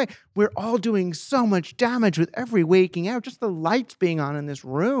open way, we're all doing so much damage with every waking hour. Just the lights being on in this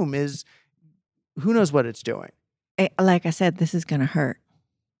room is who knows what it's doing. Like I said, this is going to hurt.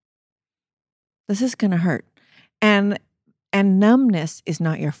 This is going to hurt. And numbness is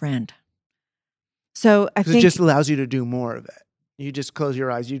not your friend. So I think it just allows you to do more of it. You just close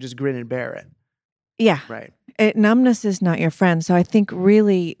your eyes, you just grin and bear it. Yeah. Right. Numbness is not your friend. So I think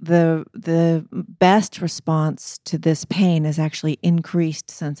really the best response to this pain is actually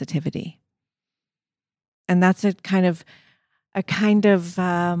increased sensitivity. And that's a kind of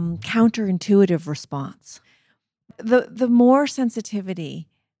counterintuitive response. The more sensitivity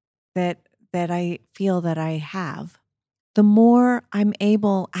that I feel that I have, the more I'm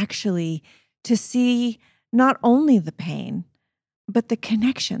able actually to see not only the pain, but the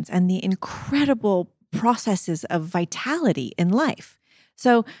connections and the incredible processes of vitality in life.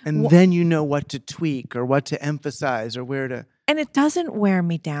 So, then you know what to tweak or what to emphasize or where to. And it doesn't wear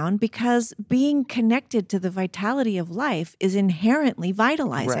me down because being connected to the vitality of life is inherently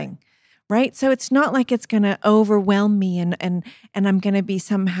vitalizing, right? So it's not like it's going to overwhelm me and I'm going to be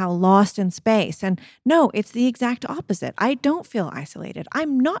somehow lost in space. And no, it's the exact opposite. I don't feel isolated.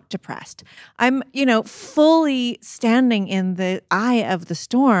 I'm not depressed. I'm, fully standing in the eye of the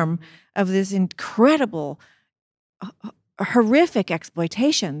storm of this incredible, horrific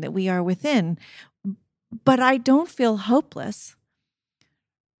exploitation that we are within. But I don't feel hopeless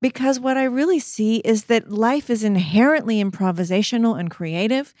because what I really see is that life is inherently improvisational and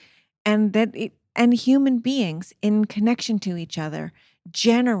creative, and that human beings in connection to each other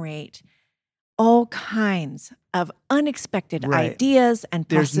generate all kinds of unexpected ideas and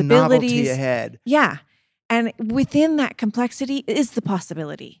possibilities. There's novelty ahead. Yeah. And within that complexity is the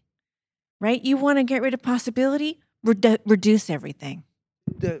possibility, right? You want to get rid of possibility, reduce everything.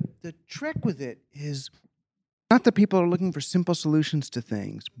 The trick with it is not that people are looking for simple solutions to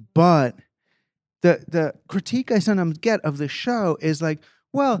things, but the critique I sometimes get of the show is like,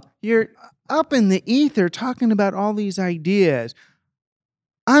 well, you're up in the ether talking about all these ideas.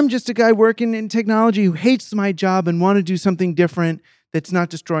 I'm just a guy working in technology who hates my job and want to do something different that's not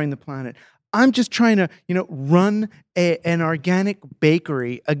destroying the planet. I'm just trying to, run an organic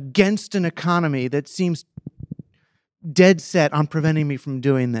bakery against an economy that seems dead set on preventing me from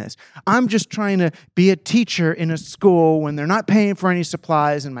doing this. I'm just trying to be a teacher in a school when they're not paying for any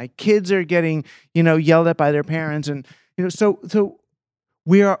supplies and my kids are getting, yelled at by their parents. And, so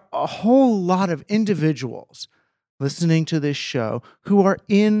we are a whole lot of individuals listening to this show who are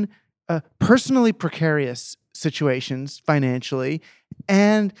in personally precarious situations financially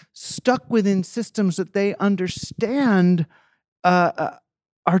and stuck within systems that they understand are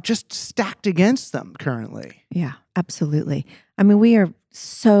just stacked against them currently. Yeah, absolutely. I mean, we are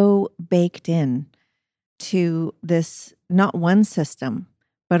so baked in to this, not one system,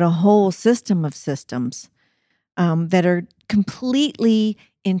 but a whole system of systems that are completely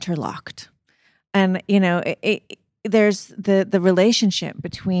interlocked. And, there's the relationship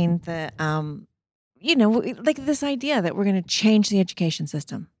between the, like this idea that we're going to change the education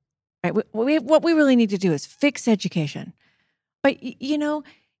system, right? What we really need to do is fix education. But,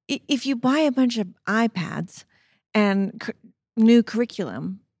 if you buy a bunch of iPads and new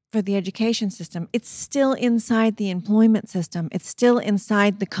curriculum for the education system, it's still inside the employment system. It's still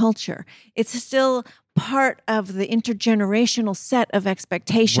inside the culture. It's still part of the intergenerational set of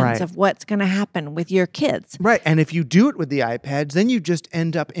expectations of what's going to happen with your kids. Right. And if you do it with the iPads, then you just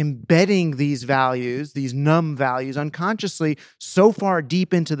end up embedding these values, these numb values unconsciously so far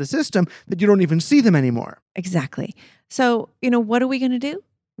deep into the system that you don't even see them anymore. Exactly. So, what are we going to do?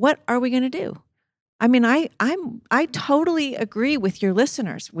 What are we going to do? I mean, I totally agree with your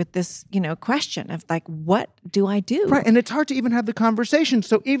listeners with this, question of like, what do I do? Right. And it's hard to even have the conversation.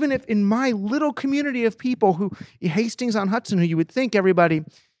 So even if in my little community of people who, Hastings-on-Hudson, who you would think everybody,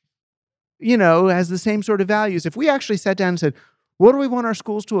 has the same sort of values, if we actually sat down and said, what do we want our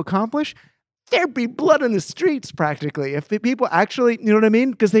schools to accomplish? There'd be blood in the streets practically if the people actually, you know what I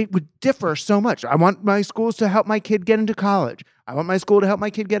mean? Because they would differ so much. I want my schools to help my kid get into college. I want my school to help my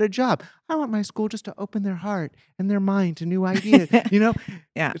kid get a job. I want my school just to open their heart and their mind to new ideas.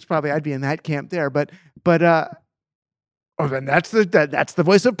 Yeah. It's probably I'd be in that camp there, but then that's the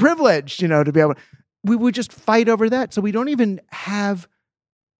voice of privilege, to be able. We would just fight over that, so we don't even have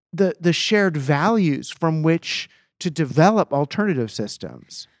the shared values from which to develop alternative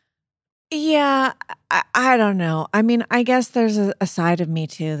systems. Yeah, I don't know. I mean, I guess there's a side of me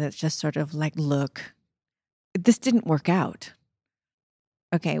too that's just sort of like, look, this didn't work out.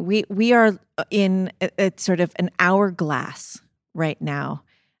 Okay, we are in a sort of an hourglass right now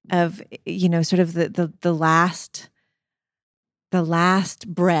of, sort of the last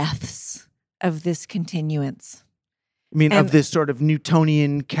breaths of this continuance. I mean, of this sort of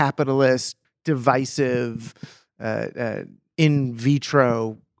Newtonian capitalist, divisive, in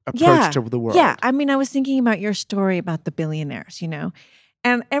vitro approach to the world. Yeah. I mean, I was thinking about your story about the billionaires,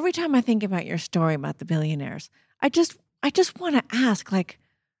 and every time I think about your story about the billionaires, I just want to ask, like,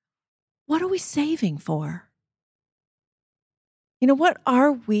 what are we saving for? What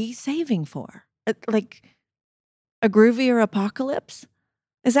are we saving for? Like a groovier apocalypse?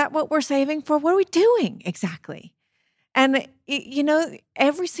 Is that what we're saving for? What are we doing exactly? And,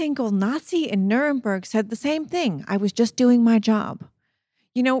 every single Nazi in Nuremberg said the same thing. I was just doing my job.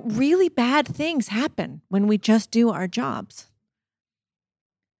 Really bad things happen when we just do our jobs.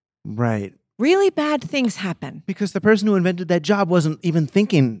 Right. Really bad things happen. Because the person who invented that job wasn't even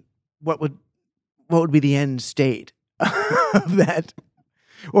thinking what would be the end state of that.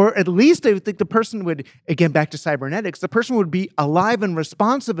 Or at least I would think the person would, again, back to cybernetics, the person would be alive and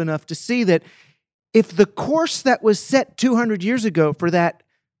responsive enough to see that if the course that was set 200 years ago for that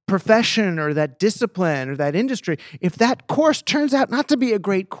profession or that discipline or that industry, if that course turns out not to be a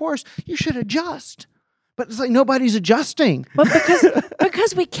great course, you should adjust. But it's like nobody's adjusting. But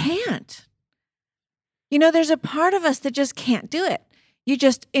because we can't. There's a part of us that just can't do it.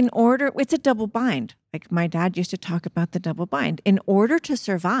 It's a double bind. Like my dad used to talk about the double bind. In order to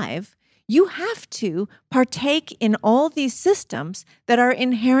survive, you have to partake in all these systems that are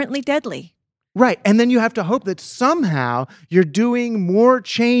inherently deadly. Right. And then you have to hope that somehow you're doing more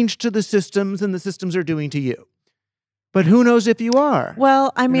change to the systems than the systems are doing to you. But who knows if you are?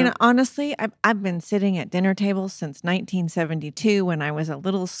 Well, I mean, honestly, I've been sitting at dinner tables since 1972 when I was a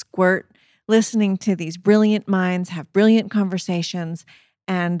little squirt, listening to these brilliant minds have brilliant conversations.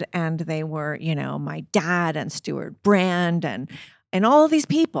 And they were, my dad and Stuart Brand and all these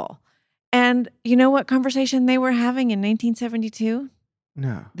people. And you know what conversation they were having in 1972?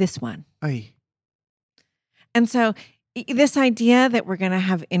 No. This one. Aye. And so this idea that we're going to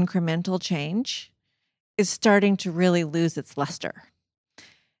have incremental change is starting to really lose its luster.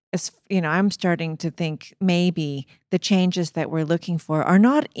 I'm starting to think maybe the changes that we're looking for are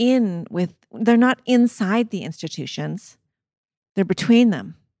they're not inside the institutions. They're between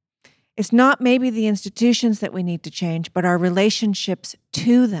them. It's not maybe the institutions that we need to change, but our relationships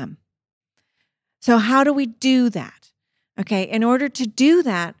to them. So how do we do that? Okay, in order to do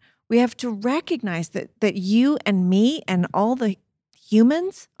that, we have to recognize that you and me and all the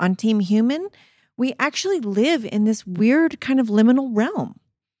humans on Team Human, we actually live in this weird kind of liminal realm.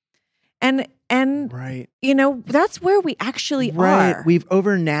 And right. That's where we actually right. are. We've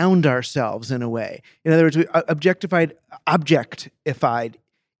over-nowned ourselves in a way. In other words, we objectified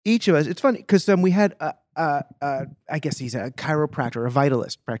each of us. It's funny because we had, I guess he's a chiropractor, a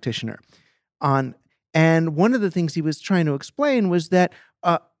vitalist practitioner on, and one of the things he was trying to explain was that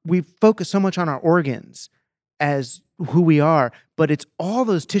we focus so much on our organs as who we are, but it's all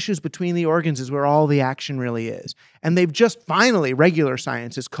those tissues between the organs is where all the action really is. And they've just finally, regular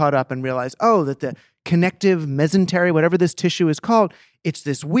science has caught up and realized, that the connective mesentery, whatever this tissue is called, it's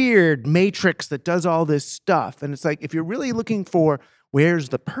this weird matrix that does all this stuff. And it's like, if you're really looking for where's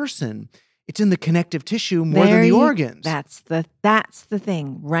the person, it's in the connective tissue more than the organs. That's the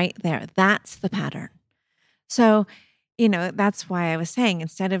thing right there. That's the pattern. So, that's why I was saying,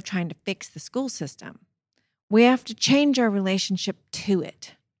 instead of trying to fix the school system, we have to change our relationship to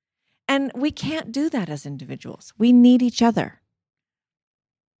it. And we can't do that as individuals. We need each other.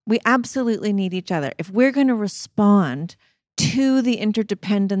 We absolutely need each other. If we're going to respond to the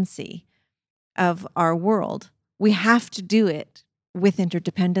interdependency of our world, we have to do it with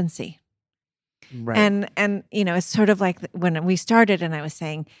interdependency. Right. And it's sort of like when we started and I was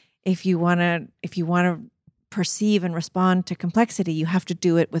saying, if you want to perceive and respond to complexity, you have to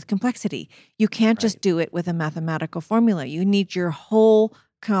do it with complexity. You can't just do it with a mathematical formula. You need your whole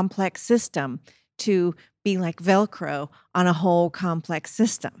complex system to be like Velcro on a whole complex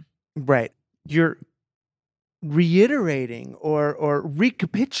system. Right. You're reiterating or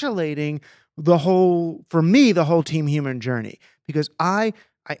recapitulating the whole Team Human journey. Because I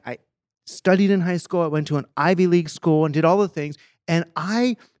studied in high school. I went to an Ivy League school and did all the things. And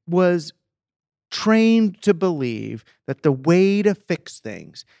I was trained to believe that the way to fix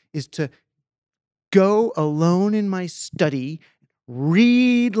things is to go alone in my study,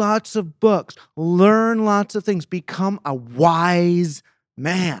 read lots of books, learn lots of things, become a wise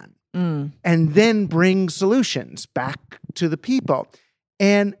man, and then bring solutions back to the people.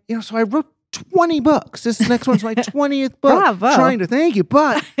 And, so I wrote 20 books. This next one's my 20th book. Bravo. Trying to thank you.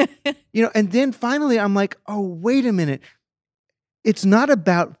 But, and then finally I'm like, oh, wait a minute. It's not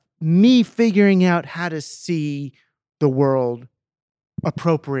about me figuring out how to see the world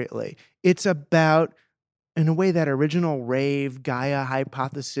appropriately. It's about, in a way, that original rave, Gaia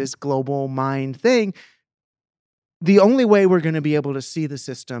hypothesis, global mind thing. the only way we're going to be able to see the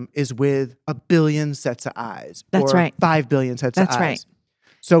system is with a billion sets of eyes. That's or right. 5 billion sets of eyes. That's right.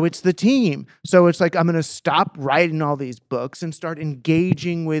 So it's the team. So it's like, I'm going to stop writing all these books and start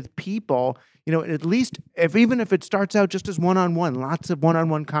engaging with people. At least even if it starts out just as one-on-one, lots of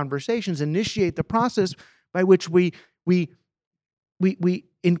one-on-one conversations, initiate the process by which we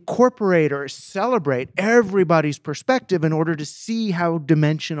incorporate or celebrate everybody's perspective in order to see how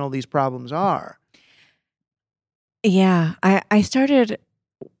dimensional these problems are. Yeah, I started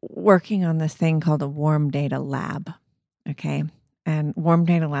working on this thing called a warm data lab. Okay. And warm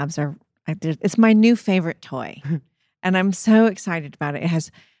data labs it's my new favorite toy. And I'm so excited about it. It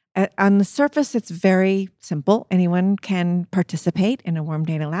has, on the surface, it's very simple. Anyone can participate in a warm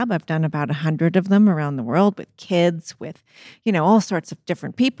data lab. I've done about 100 of them around the world with kids, with, all sorts of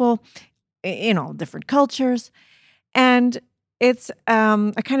different people in all different cultures. And it's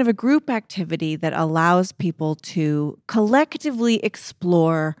a kind of a group activity that allows people to collectively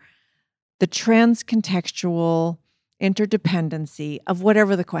explore the trans-contextual interdependency of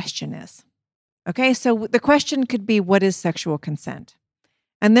whatever the question is. Okay, so the question could be, what is sexual consent?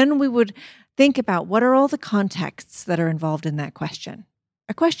 And then we would think about what are all the contexts that are involved in that question.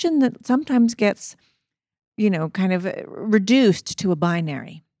 A question that sometimes gets, kind of reduced to a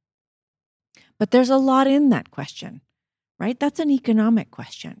binary. But there's a lot in that question. Right? That's an economic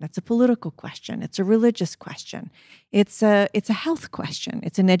question. That's a political question. It's a religious question. It's a health question.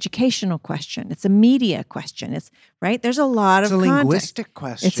 It's an educational question. It's a media question. It's right. There's a lot of context. It's a linguistic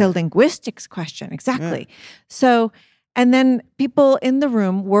question. It's a linguistics question. Exactly. Yeah. So, and then people in the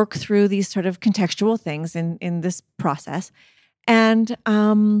room work through these sort of contextual things in this process. And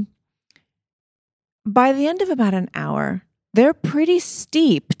by the end of about an hour, they're pretty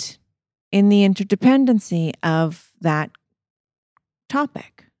steeped in the interdependency of that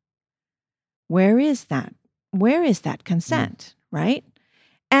topic. Where is that? Where is that consent, right?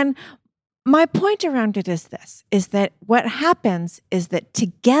 And my point around it is this, is that what happens is that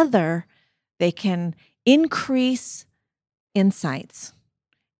together they can increase insights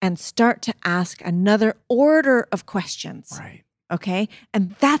and start to ask another order of questions. Right. Okay?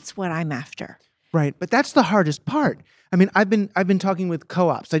 And that's what I'm after. Right. But that's the hardest part. I mean, I've been talking with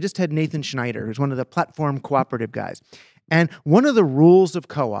co-ops. I just had Nathan Schneider, who's one of the platform cooperative guys. And one of the rules of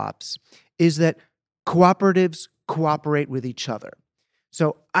co-ops is that cooperatives cooperate with each other.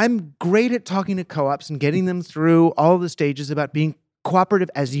 So I'm great at talking to co-ops and getting them through all the stages about being cooperative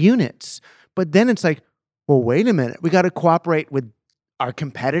as units. But then it's like, well, wait a minute. We got to cooperate with our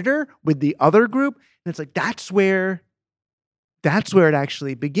competitor, with the other group. And it's like, that's where it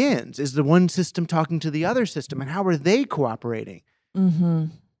actually begins, is the one system talking to the other system. And how are they cooperating? Mm-hmm.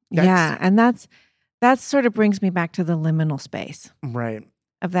 Yeah. And that sort of brings me back to the liminal space. Right.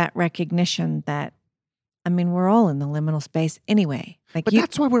 Of that recognition that, we're all in the liminal space anyway. But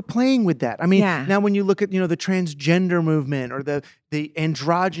that's why we're playing with that. Now when you look at, the transgender movement or the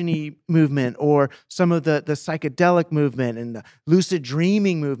androgyny movement or some of the psychedelic movement and the lucid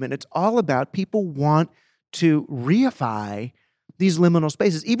dreaming movement, it's all about people want to reify these liminal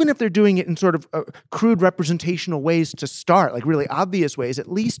spaces, even if they're doing it in sort of crude representational ways to start, like really obvious ways.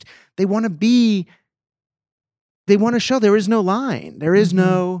 At least they want to show there is no line. There is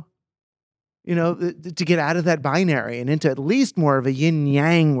no, to get out of that binary and into at least more of a yin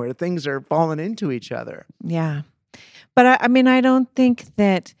yang where things are falling into each other. Yeah. But I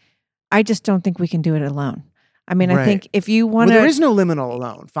just don't think we can do it alone. Right. I think if you want to. Well, there is no liminal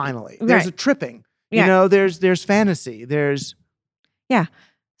alone, finally. There's a tripping. Yeah. There's fantasy. Yeah.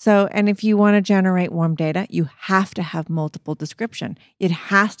 So, and if you want to generate warm data, you have to have multiple description. It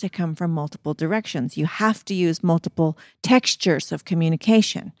has to come from multiple directions. You have to use multiple textures of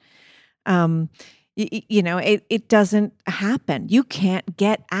communication. It doesn't happen. You can't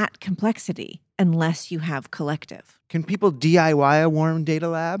get at complexity unless you have collective. Can people DIY a warm data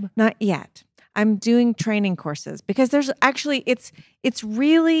lab? Not yet. I'm doing training courses because there's actually, it's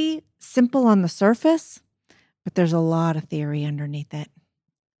really simple on the surface, but there's a lot of theory underneath it.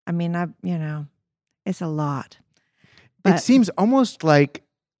 It's a lot. But it seems almost like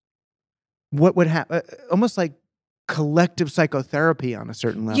what would happen, almost like collective psychotherapy on a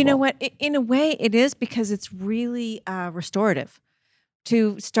certain level. You know what? In a way, it is, because it's really restorative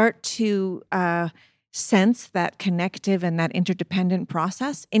to start to sense that connective and that interdependent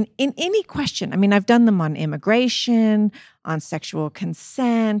process in any question. I've done them on immigration, on sexual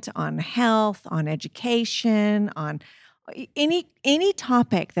consent, on health, on education, on any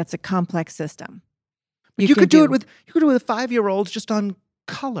topic that's a complex system. You could do it with 5-year-olds just on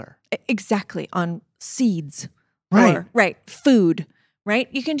color. Exactly, on seeds. Right. Food, right?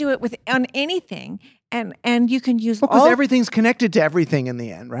 You can do it on anything. And you can use because everything's connected to everything in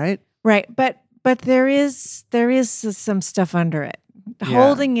the end, right? Right. But there is some stuff under it. Yeah.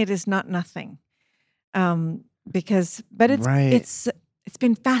 Holding it is not nothing. It's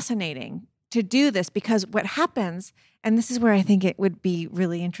been fascinating to do this, because what happens, and this is where I think it would be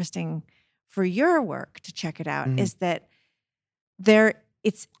really interesting for your work to check it out, is that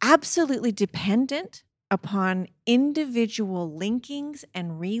it's absolutely dependent upon individual linkings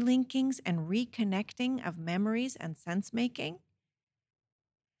and relinkings and reconnecting of memories and sense making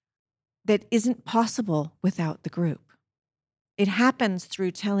that isn't possible without the group. It happens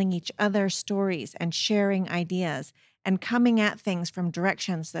through telling each other stories and sharing ideas and coming at things from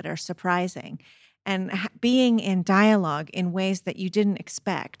directions that are surprising and being in dialogue in ways that you didn't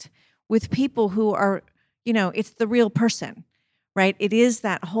expect with people who are, it's the real person. Right. It is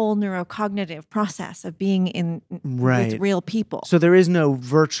that whole neurocognitive process of being with real people. So there is no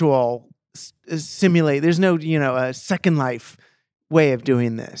virtual simulate. There's no, a Second Life way of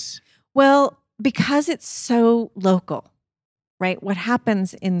doing this. Well, because it's so local, right? What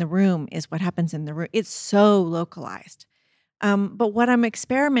happens in the room is what happens in the room. It's so localized. But what I'm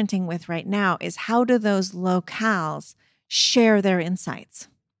experimenting with right now is how do those locales share their insights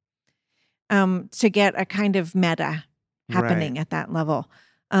to get a kind of meta happening at that level.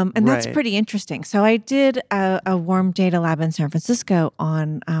 And that's pretty interesting. So I did a warm data lab in San Francisco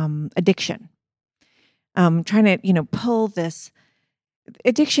on addiction. Trying to, pull this.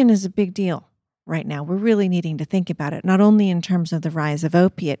 Addiction is a big deal right now. We're really needing to think about it, not only in terms of the rise of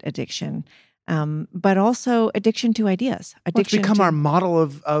opiate addiction, but also addiction to ideas. It's become our model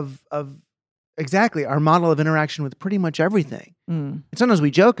of our model of interaction with pretty much everything. And sometimes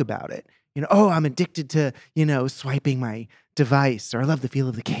we joke about it. I'm addicted to, swiping my device, or I love the feel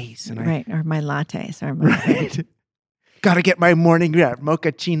of the case. And or my lattes. Or my Got to get my morning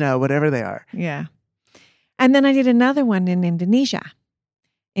mochaccino, whatever they are. Yeah. And then I did another one in Indonesia,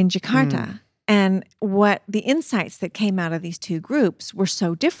 in Jakarta. And what the insights that came out of these two groups were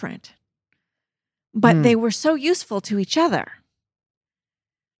so different, but they were so useful to each other.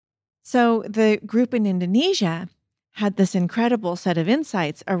 So the group in Indonesia had this incredible set of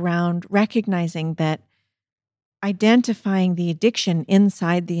insights around recognizing that identifying the addiction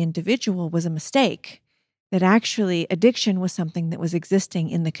inside the individual was a mistake, that actually addiction was something that was existing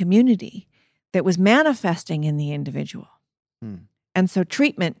in the community, that was manifesting in the individual. And so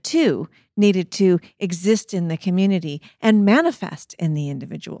treatment, too, needed to exist in the community and manifest in the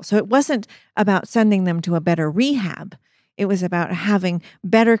individual. So it wasn't about sending them to a better rehab. It was about having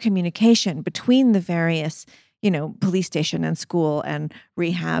better communication between the various police station and school and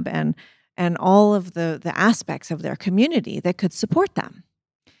rehab and all of the aspects of their community that could support them.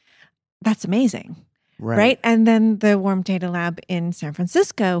 That's amazing. Right? And then the Warm Data Lab in San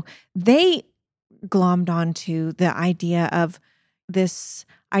Francisco, they glommed onto the idea of this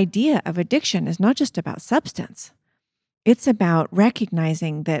idea of addiction is not just about substance. It's about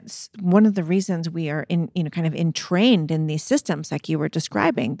recognizing that one of the reasons we are kind of entrained in these systems, like you were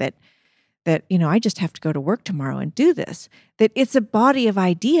describing, that I just have to go to work tomorrow and do this, that it's a body of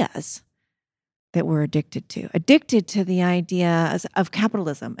ideas that we're addicted to the ideas of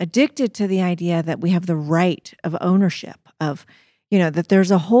capitalism, addicted to the idea that we have the right of ownership, of, that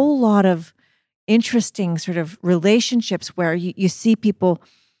there's a whole lot of interesting sort of relationships where you see people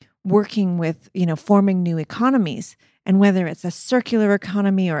working with, forming new economies. And whether it's a circular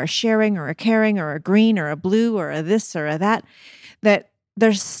economy or a sharing or a caring or a green or a blue or a this or a that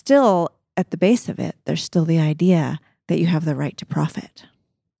there's still, at the base of it, there's still the idea that you have the right to profit.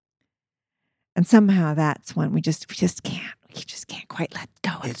 And somehow that's one we just can't quite let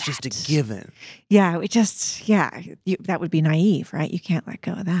go of. It's just a given. Yeah, that would be naive, right? You can't let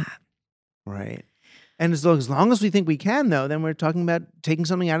go of that. Right. And as long as we think we can, though, then we're talking about taking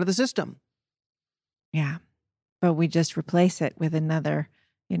something out of the system. Yeah. But we just replace it with another,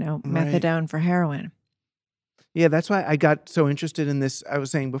 methadone for heroin. Yeah, that's why I got so interested in this. I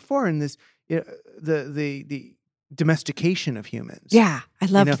was saying before in this, the domestication of humans. Yeah, I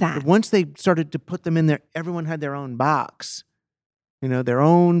loved that. Once they started to put them in there, everyone had their own box, their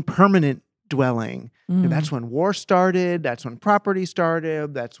own permanent dwelling. And that's when war started. That's when property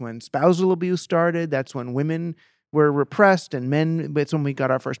started. That's when spousal abuse started. That's when women were repressed and men. That's when we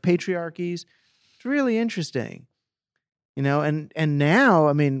got our first patriarchies. It's really interesting, And now,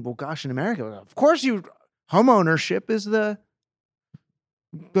 in America, of course, home ownership is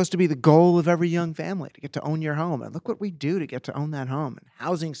supposed to be the goal of every young family, to get to own your home. And look what we do to get to own that home, and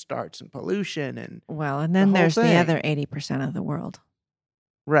housing starts and pollution and and then there's the other 80% of the world.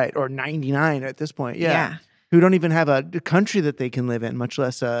 Right, or 99 at this point, yeah. Who don't even have a country that they can live in, much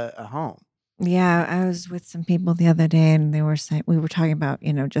less a home. Yeah, I was with some people the other day and they were saying, we were talking about,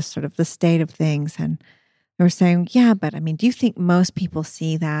 just sort of the state of things. And they were saying, yeah, but I mean, do you think most people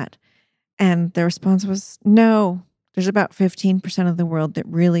see that? And the response was, no, there's about 15% of the world that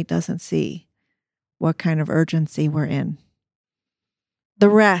really doesn't see what kind of urgency we're in. The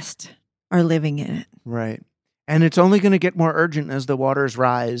rest are living in it. Right. And it's only going to get more urgent as the waters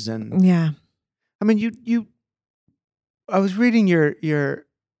rise. And yeah. I mean, I was reading that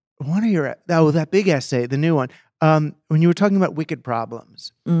big essay, the new one, when you were talking about wicked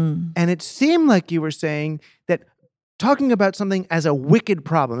problems. And it seemed like you were saying that talking about something as a wicked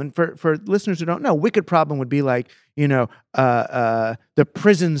problem, and for listeners who don't know, wicked problem would be like, the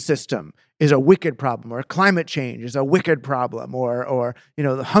prison system is a wicked problem, or climate change is a wicked problem, or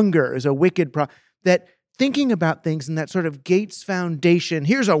the hunger is a wicked problem. That thinking about things in that sort of Gates Foundation,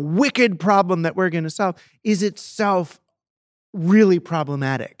 here's a wicked problem that we're going to solve, is itself really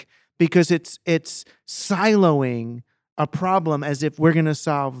problematic, because it's siloing a problem as if we're going to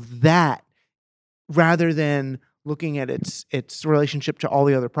solve that, rather than looking at its relationship to all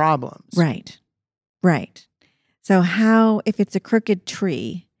the other problems. Right. So if it's a crooked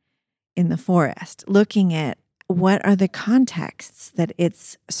tree in the forest, looking at what are the contexts that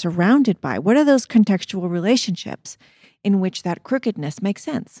it's surrounded by? What are those contextual relationships in which that crookedness makes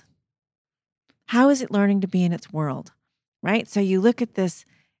sense? How is it learning to be in its world, right? So you look at this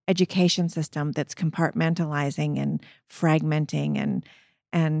education system that's compartmentalizing and fragmenting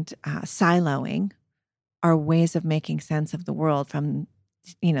and siloing our ways of making sense of the world from,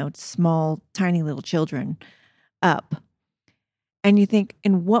 small, tiny little children up. And you think,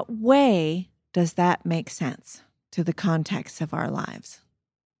 in what way does that make sense to the context of our lives?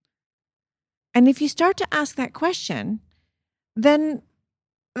 And if you start to ask that question, then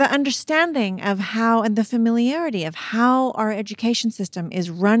the understanding of how, and the familiarity of how our education system is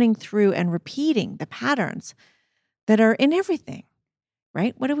running through and repeating the patterns that are in everything,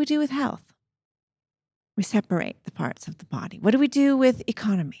 right? What do we do with health? We separate the parts of the body. What do we do with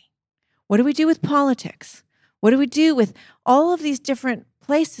economy? What do we do with politics? What do we do with all of these different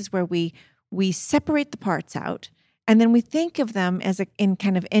places where we separate the parts out, and then we think of them in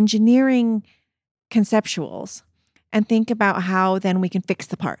kind of engineering conceptuals, and think about how then we can fix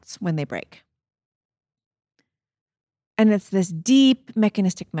the parts when they break. And it's this deep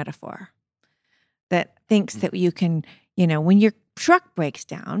mechanistic metaphor that thinks that you can, when your truck breaks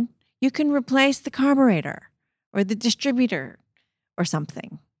down, you can replace the carburetor or the distributor or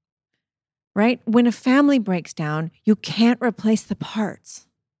something, right? When a family breaks down, you can't replace the parts.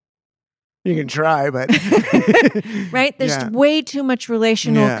 You can try, but... right? There's way too much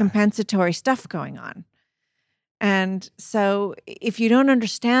relational compensatory stuff going on. And so if you don't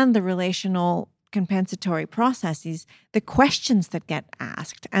understand the relational compensatory processes, the questions that get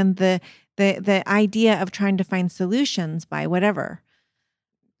asked and the idea of trying to find solutions by whatever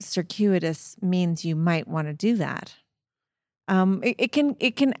circuitous means you might want to do that, it can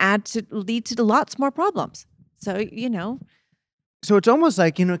lead to lots more problems. So, So it's almost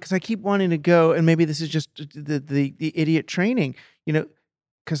like, because I keep wanting to go, and maybe this is just the idiot training,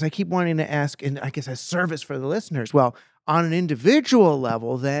 because I keep wanting to ask, and I guess as service for the listeners, well, on an individual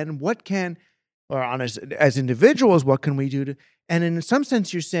level, then as individuals, what can we do to, and in some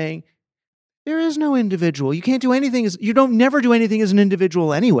sense you're saying, there is no individual. You can't do anything never do anything as an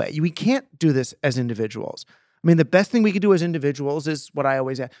individual anyway. We can't do this as individuals. I mean, the best thing we could do as individuals is what I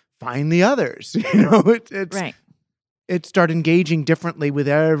always ask, find the others, it's right. It start engaging differently with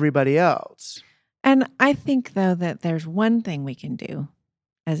everybody else. And I think, though, that there's one thing we can do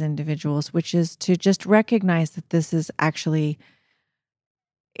as individuals, which is to just recognize that this is actually,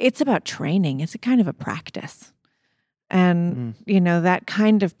 it's about training. It's a kind of a practice. And, that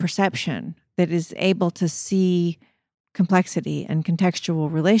kind of perception that is able to see complexity and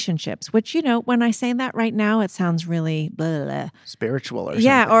contextual relationships, which, when I say that right now, it sounds really blah, blah, blah. Spiritual or something.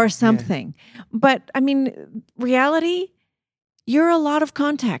 Yeah, or something. Yeah. But, I mean, reality, you're a lot of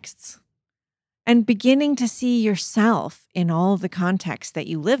contexts. And beginning to see yourself in all of the contexts that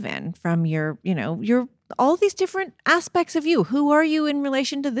you live in, from your all these different aspects of you. Who are you in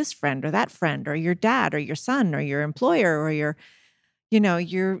relation to this friend or that friend, or your dad or your son or your employer or your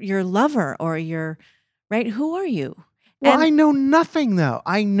lover or your, right? Who are you? Well, I know nothing, though.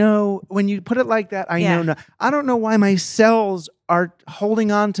 I know, when you put it like that, know I don't know why my cells are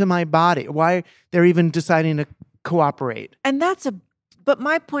holding on to my body, why they're even deciding to cooperate. And but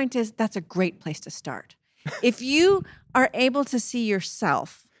my point is, that's a great place to start. If you are able to see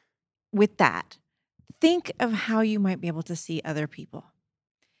yourself with that, think of how you might be able to see other people,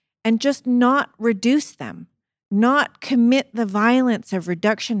 and just not reduce them not commit the violence of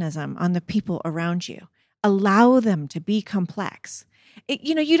reductionism on the people around you. Allow them to be complex.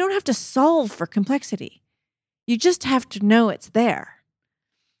 You don't have to solve for complexity. You just have to know it's there.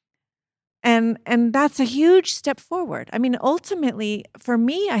 And that's a huge step forward. I mean, ultimately, for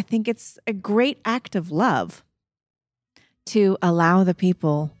me, I think it's a great act of love to allow the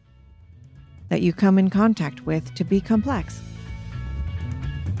people that you come in contact with to be complex.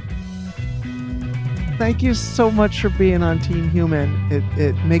 Thank you so much for being on Team Human.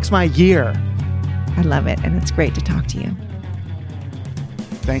 It makes my year. I love it, and it's great to talk to you.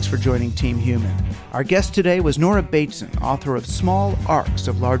 Thanks for joining Team Human. Our guest today was Nora Bateson, author of Small Arcs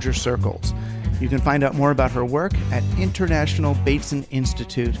of Larger Circles. You can find out more about her work at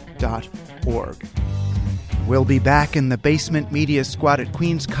internationalbatesoninstitute.org. We'll be back in the Basement Media Squad at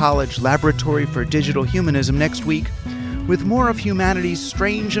Queens College Laboratory for Digital Humanism next week with more of humanity's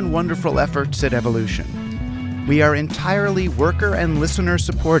strange and wonderful efforts at evolution. We are entirely worker and listener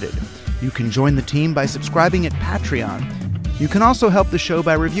supported. You can join the team by subscribing at Patreon. You can also help the show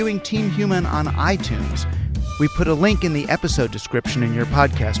by reviewing Team Human on iTunes. We put a link in the episode description in your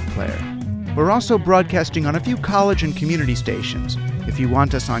podcast player. We're also broadcasting on a few college and community stations. If you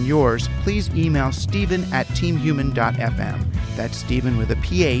want us on yours, please email Stephen@teamhuman.fm. That's Stephen with a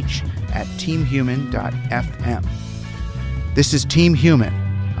PH at teamhuman.fm. This is Team Human,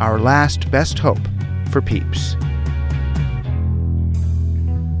 our last best hope for peeps.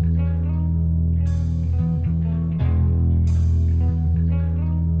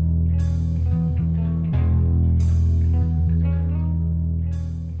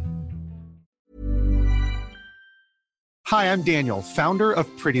 Hi, I'm Daniel, founder of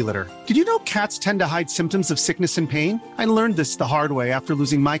Pretty Litter. Did you know cats tend to hide symptoms of sickness and pain? I learned this the hard way after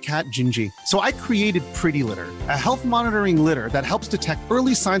losing my cat, Gingy. So I created Pretty Litter, a health monitoring litter that helps detect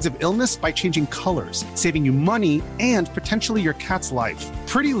early signs of illness by changing colors, saving you money and potentially your cat's life.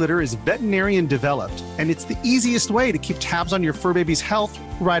 Pretty Litter is veterinarian developed, and it's the easiest way to keep tabs on your fur baby's health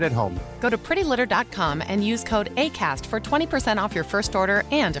right at home. Go to prettylitter.com and use code ACAST for 20% off your first order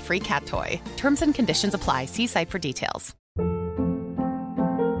and a free cat toy. Terms and conditions apply. See site for details.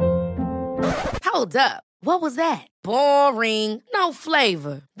 Hold up. What was that? Boring. No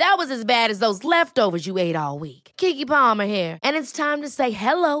flavor. That was as bad as those leftovers you ate all week. Keke Palmer here, and it's time to say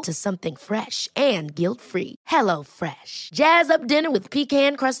hello to something fresh and guilt-free. Hello Fresh. Jazz up dinner with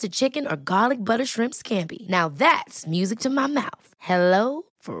pecan-crusted chicken or garlic butter shrimp scampi. Now that's music to my mouth. Hello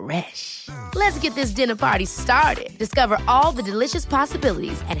Fresh. Let's get this dinner party started. Discover all the delicious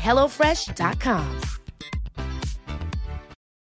possibilities at HelloFresh.com.